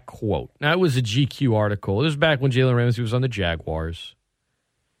exact quote. Now, it was a GQ article. It was back when Jalen Ramsey was on the Jaguars.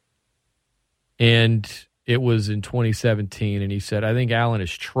 And it was in 2017, and he said, I think Allen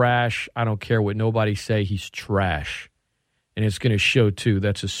is trash. I don't care what nobody say. He's trash. And it's going to show, too.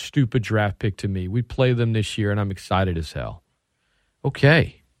 That's a stupid draft pick to me. We play them this year, and I'm excited as hell.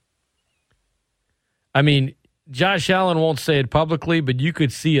 Okay. I mean, Josh Allen won't say it publicly, but you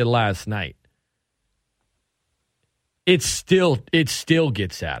could see it last night. It still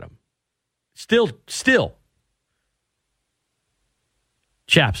gets at him. Still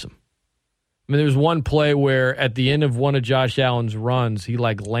chaps him. I mean, there was one play where at the end of one of Josh Allen's runs, he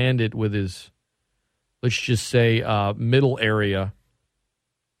landed with his, let's just say, middle area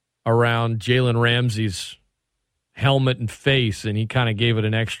around Jalen Ramsey's helmet and face, and he kind of gave it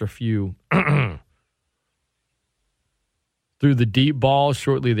an extra few. Threw the deep ball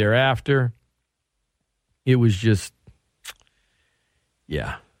shortly thereafter. It was just,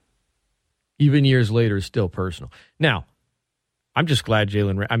 yeah. Even years later, it's still personal. Now, I'm just glad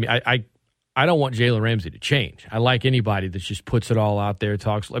I don't want Jalen Ramsey to change. I like anybody that just puts it all out there,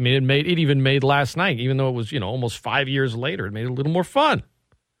 talks. I mean, it even made last night, even though it was, almost 5 years later, it made it a little more fun. A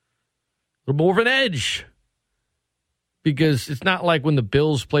little more of an edge. Because it's not like when the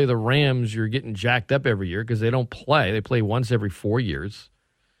Bills play the Rams, you're getting jacked up every year because they don't play. They play once every 4 years.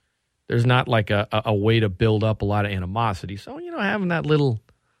 There's not like a way to build up a lot of animosity. So, having that little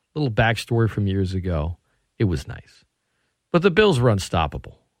backstory from years ago, it was nice. But the Bills were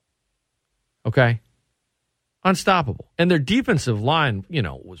unstoppable. Okay? Unstoppable. And their defensive line,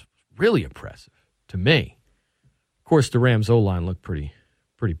 was really impressive to me. Of course, the Rams O-line looked pretty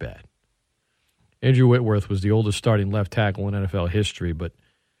bad. Andrew Whitworth was the oldest starting left tackle in NFL history, but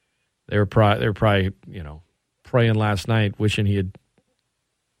they were probably, praying last night, wishing he had,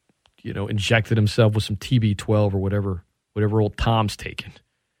 injected himself with some TB12 or whatever old Tom's taken.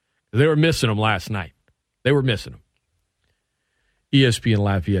 They were missing him last night. They were missing him. ESPN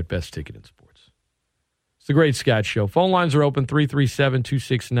Lafayette, best ticket in sports. It's the Great Scott Show. Phone lines are open,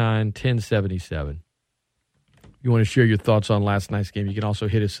 337-269-1077. If you want to share your thoughts on last night's game, you can also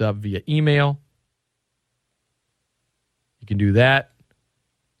hit us up via email. You can do that.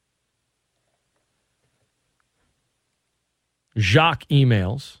 Jacques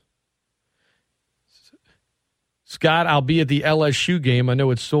emails. Scott, I'll be at the LSU game. I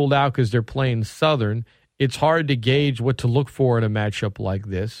know it's sold out because they're playing Southern. It's hard to gauge what to look for in a matchup like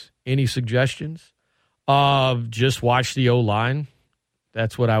this. Any suggestions? Just watch the O-line.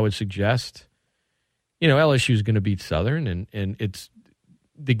 That's what I would suggest. LSU is going to beat Southern, and it's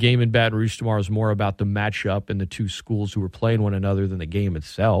the game in Baton Rouge tomorrow is more about the matchup and the two schools who are playing one another than the game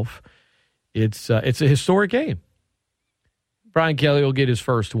itself. It's a historic game. Brian Kelly will get his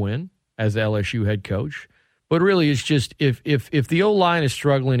first win as the LSU head coach. But really, it's just if the O-line is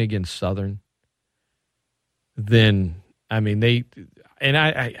struggling against Southern, then, I mean, I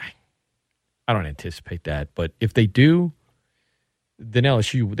don't anticipate that. But if they do, then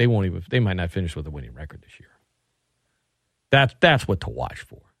LSU, they might not finish with a winning record this year. That's what to watch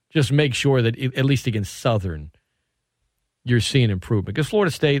for. Just make sure that at least against Southern, you're seeing improvement. Because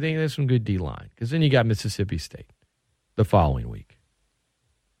Florida State, they have some good D-line. Because then you got Mississippi State the following week.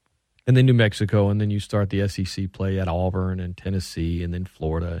 And then New Mexico, and then you start the SEC play at Auburn and Tennessee and then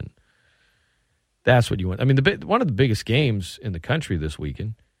Florida. And that's what you want. I mean, one of the biggest games in the country this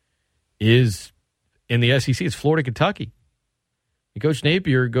weekend is in the SEC. It's Florida-Kentucky. And Coach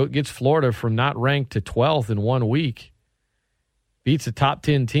Napier gets Florida from not ranked to 12th in 1 week, beats a top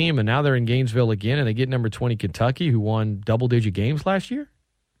 10 team, and now they're in Gainesville again, and they get number 20 Kentucky, who won double-digit games last year. It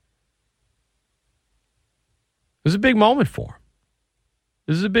was a big moment for them.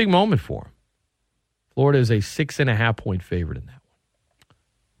 This is a big moment for them. Florida is a 6.5-point favorite in that one.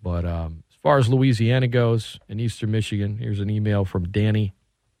 But as far as Louisiana goes and Eastern Michigan, here's an email from Danny.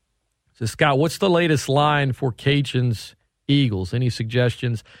 It says, Scott, what's the latest line for Cajuns Eagles? Any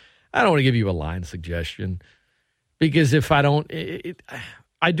suggestions? I don't want to give you a line suggestion because if I don't,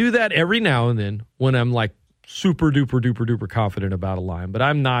 I do that every now and then when I'm like super duper confident about a line, but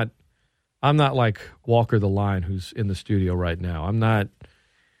I'm not like Walker the Line who's in the studio right now.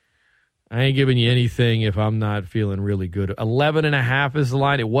 I ain't giving you anything if I'm not feeling really good. 11.5 is the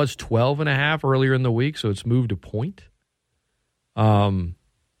line. It was 12.5 earlier in the week, so it's moved a point. I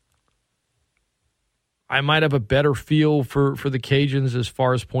might have a better feel for the Cajuns as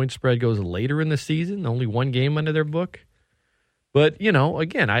far as point spread goes later in the season. Only one game under their book. But,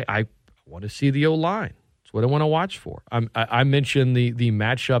 again, I want to see the O-line. That's what I want to watch for. I mentioned the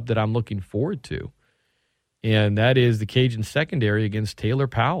matchup that I'm looking forward to, and that is the Cajun secondary against Taylor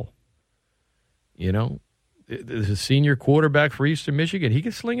Powell. There's a senior quarterback for Eastern Michigan. He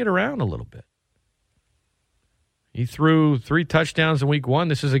can sling it around a little bit. He threw 3 touchdowns in week 1.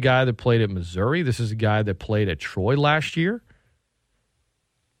 This is a guy that played at Missouri. This is a guy that played at Troy last year.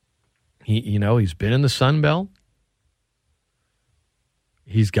 He's been in the Sun Belt.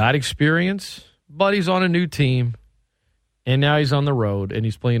 He's got experience, but he's on a new team, and now he's on the road, and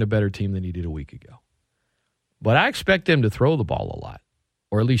he's playing a better team than he did a week ago. But I expect him to throw the ball a lot,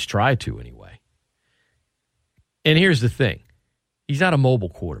 or at least try to anyway. And here's the thing. He's not a mobile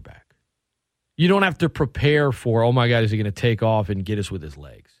quarterback. You don't have to prepare for, oh, my God, is he going to take off and get us with his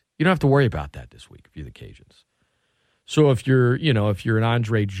legs? You don't have to worry about that this week if you're the Cajuns. So if you're an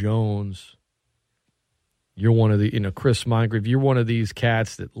Andre Jones, you're one of the, Chris Moncrief, you're one of these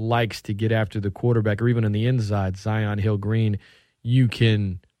cats that likes to get after the quarterback, or even on the inside, Zion Hill-Green, you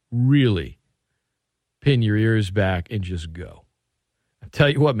can really pin your ears back and just go. I tell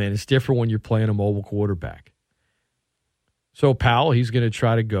you what, man, it's different when you're playing a mobile quarterback. So Powell, he's going to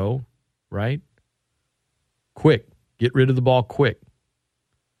try to go, right? Quick. Get rid of the ball quick.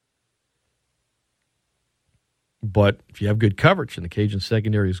 But if you have good coverage, and the Cajun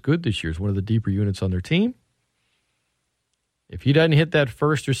secondary is good this year, it's one of the deeper units on their team. If he doesn't hit that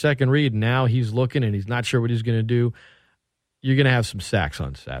first or second read, now he's looking and he's not sure what he's going to do, you're going to have some sacks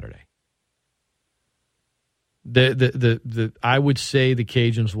on Saturday. I would say the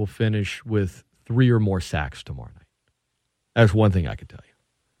Cajuns will finish with 3 or more sacks tomorrow night. That's one thing I can tell you.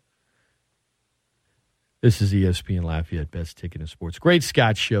 This is ESPN Lafayette, best ticket in sports. Great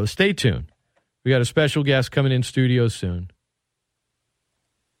Scott show. Stay tuned. We got a special guest coming in studio soon.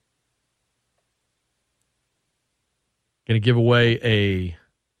 Going to give away a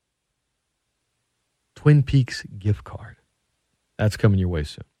Twin Peaks gift card. That's coming your way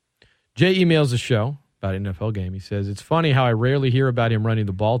soon. Jay emails the show about an NFL game. He says, it's funny how I rarely hear about him running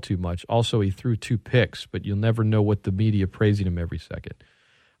the ball too much. Also, he threw 2 picks, but you'll never know what the media praising him every second.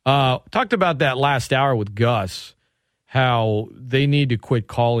 Talked about that last hour with Gus, how they need to quit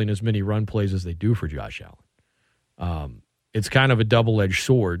calling as many run plays as they do for Josh Allen. It's kind of a double-edged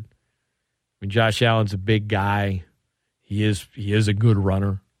sword. I mean, Josh Allen's a big guy. He is a good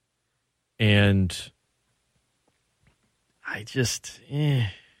runner. And I just, the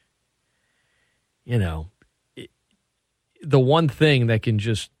one thing that can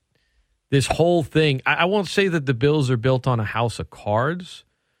just, this whole thing, I won't say that the Bills are built on a house of cards,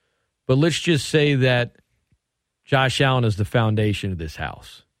 but let's just say that Josh Allen is the foundation of this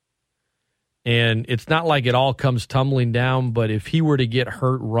house. And it's not like it all comes tumbling down, but if he were to get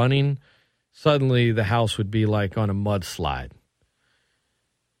hurt running, suddenly the house would be like on a mudslide.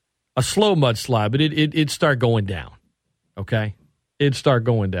 A slow mudslide, but it'd start going down, okay? It'd start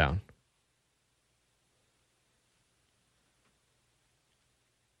going down.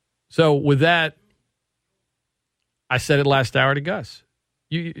 So with that, I said it last hour to Gus.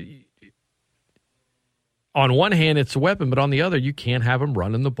 On one hand, it's a weapon, but on the other, you can't have him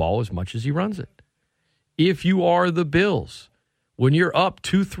running the ball as much as he runs it. If you are the Bills, when you're up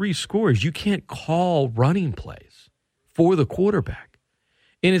 2-3 scores, you can't call running plays for the quarterback.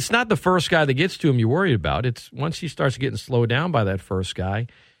 And it's not the first guy that gets to him you're worried about. It's once he starts getting slowed down by that first guy,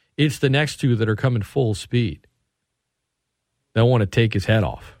 it's the next two that are coming full speed. They'll want to take his head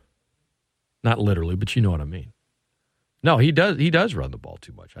off. Not literally, but you know what I mean. No, he does run the ball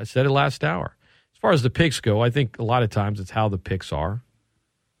too much. I said it last hour. As far as the picks go, I think a lot of times it's how the picks are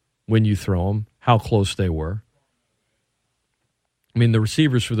when you throw them, how close they were. I mean, the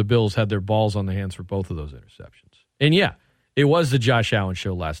receivers for the Bills had their balls on the hands for both of those interceptions. And yeah, it was the Josh Allen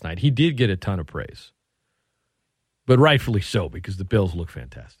show last night. He did get a ton of praise. But rightfully so, because the Bills look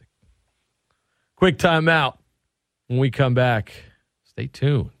fantastic. Quick timeout. When we come back, stay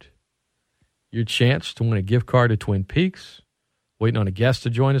tuned. Your chance to win a gift card to Twin Peaks. Waiting on a guest to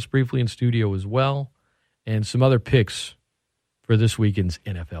join us briefly in studio as well. And some other picks for this weekend's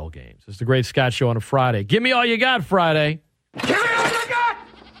NFL games. It's the Great Scott Show on a Friday. Give me all you got, Friday. Give me all you got!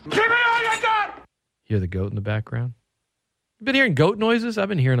 Give me all you got! Hear the goat in the background? You've been hearing goat noises? I've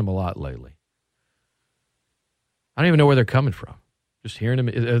been hearing them a lot lately. I don't even know where they're coming from. Just hearing them.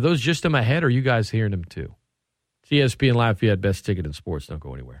 Are those just in my head, or are you guys hearing them too? It's ESPN Lafayette, best ticket in sports. Don't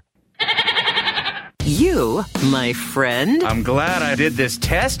go anywhere. You, my friend. I'm glad I did this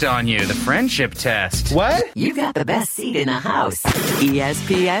test on you, the friendship test. What? You got the best seat in the house.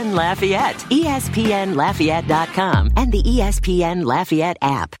 ESPN Lafayette. ESPNLafayette.com and the ESPN Lafayette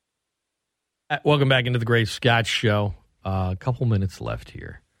app. Welcome back into the Great Scott Show. A couple minutes left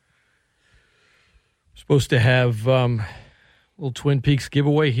here. Supposed to have a little Twin Peaks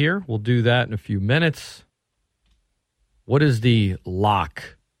giveaway here. We'll do that in a few minutes. What is the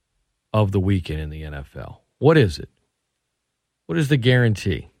lock of the weekend in the NFL? What is it? What is the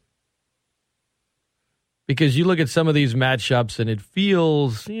guarantee? Because you look at some of these matchups and it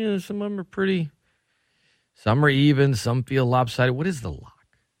feels, some of them are pretty, some are even, some feel lopsided. What is the lock?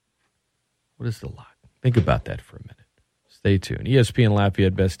 What is the lock? Think about that for a minute. Stay tuned. ESPN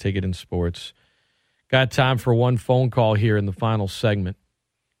Lafayette, best ticket in sports. Got time for one phone call here in the final segment.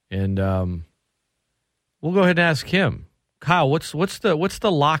 And we'll go ahead and ask him. Kyle, what's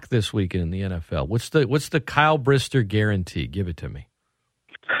the lock this weekend in the NFL? What's the Kyle Brister guarantee? Give it to me.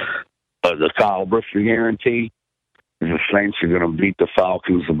 The Kyle Brister guarantee is the Saints are going to beat the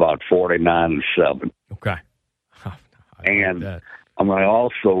Falcons about 49-7. Okay. And I'm going to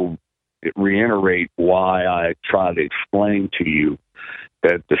also reiterate why I try to explain to you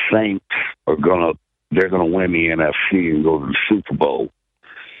that the Saints they're going to win the NFC and go to the Super Bowl.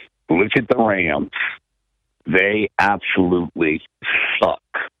 Look at the Rams. They absolutely suck.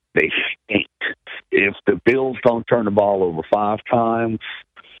 They stink. If the Bills don't turn the ball over 5 times,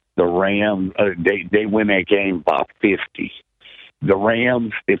 the Rams they win that game by 50. The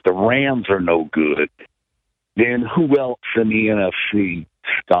Rams, if the Rams are no good, then who else in the NFC,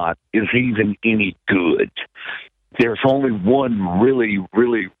 Scott, is even any good? There's only one really,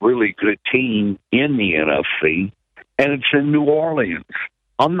 really, really good team in the NFC, and it's in New Orleans.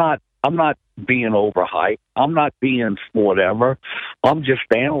 I'm not being overhyped. I'm not being whatever. I'm just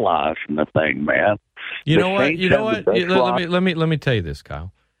analyzing the thing, man. You know what? Let me tell you this,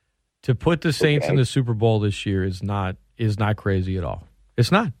 Kyle. To put the Saints in the Super Bowl this year is not crazy at all.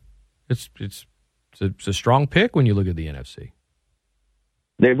 It's not. It's a strong pick when you look at the NFC.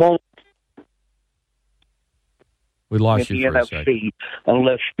 They won't. We lost you for the a NFC second.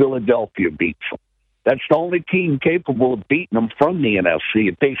 Unless Philadelphia beats them. That's the only team capable of beating them from the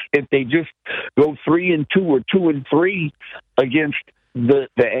NFC. If they just go 3-2 or 2-3 against the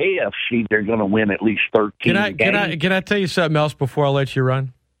AFC, they're going to win at least 13 games. Can I tell you something else before I let you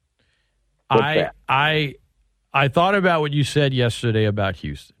run? I thought about what you said yesterday about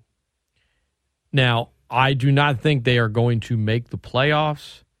Houston. Now, I do not think they are going to make the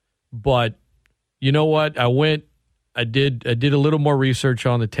playoffs, but you know what? I did a little more research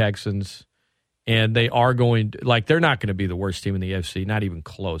on the Texans. And they are going to, they're not going to be the worst team in the AFC, not even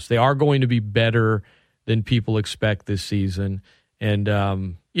close. They are going to be better than people expect this season. And,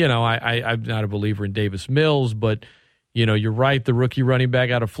 I'm not a believer in Davis Mills, but, you're right. The rookie running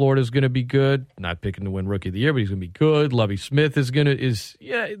back out of Florida is going to be good. Not picking to win Rookie of the Year, but he's going to be good. Lovie Smith they're going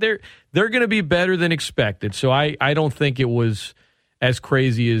to be better than expected. So I don't think it was as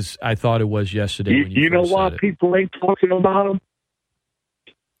crazy as I thought it was yesterday. You know why people ain't talking about them?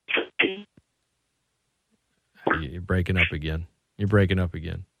 You're breaking up again.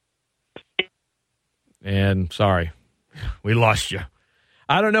 And sorry, we lost you.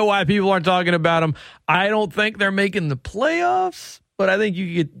 I don't know why people aren't talking about them. I don't think they're making the playoffs, but I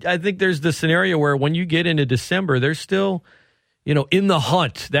think there's the scenario where when you get into December, they're still, in the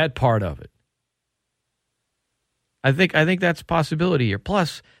hunt, that part of it. I think that's a possibility here.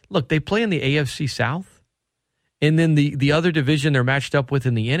 Plus, look, they play in the AFC South, and then the other division they're matched up with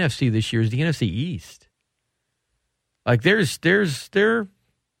in the NFC this year is the NFC East. Like they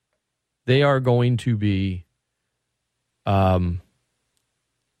are going to be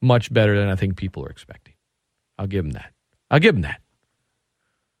much better than I think people are expecting. I'll give them that.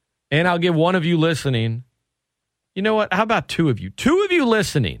 And I'll give one of you listening, you know what? How about two of you? Two of you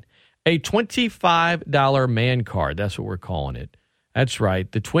listening, a $25 man card. That's what we're calling it. That's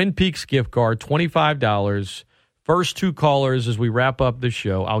right. The Twin Peaks gift card, $25. First two callers as we wrap up the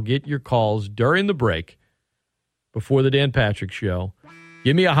show. I'll get your calls during the break before the Dan Patrick Show.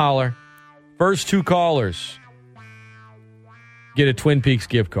 Give me a holler. First two callers get a Twin Peaks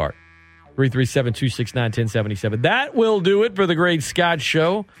gift card. 337-269-1077. That will do it for the Great Scott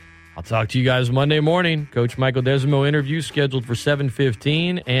Show. I'll talk to you guys Monday morning. Coach Michael Desimo interview scheduled for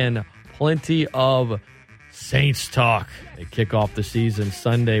 7:15 and plenty of Saints talk. They kick off the season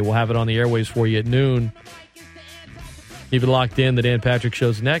Sunday. We'll have it on the airways for you at noon. Keep it locked in. The Dan Patrick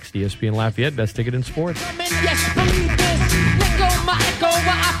Show's next. ESPN Lafayette, best ticket in sports.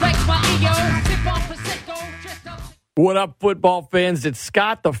 What up, football fans? It's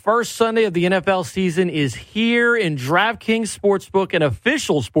Scott. The first Sunday of the NFL season is here, and DraftKings Sportsbook, an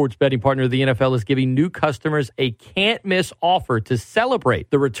official sports betting partner of the NFL, is giving new customers a can't-miss offer to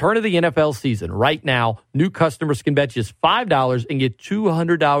celebrate the return of the NFL season. Right now, new customers can bet just $5 and get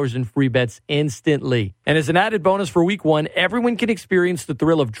 $200 in free bets instantly. And as an added bonus for Week 1, everyone can experience the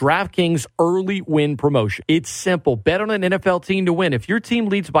thrill of DraftKings early win promotion. It's simple. Bet on an NFL team to win. If your team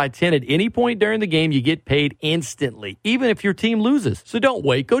leads by 10 at any point during the game, you get paid instantly, even if your team loses. So don't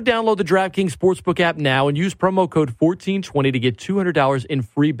wait. Go download the DraftKings Sportsbook app now and use promo code 1420 to get $200 in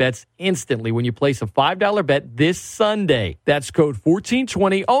free bets instantly when you place a $5 bet this Sunday. That's code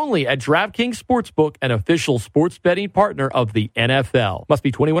 1420 only at DraftKings Sportsbook, an official sports betting partner of the NFL. Must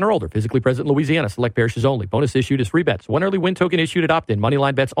be 21 or older, physically present in Louisiana. Select parishes only. Bonus issued as free bets. One early win token issued at opt-in.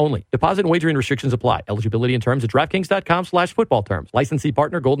 Moneyline bets only. Deposit and wagering restrictions apply. Eligibility and terms at DraftKings.com/football terms. Licensee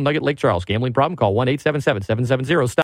partner Golden Nugget Lake Charles. Gambling problem? Call 1-877-770-STOP.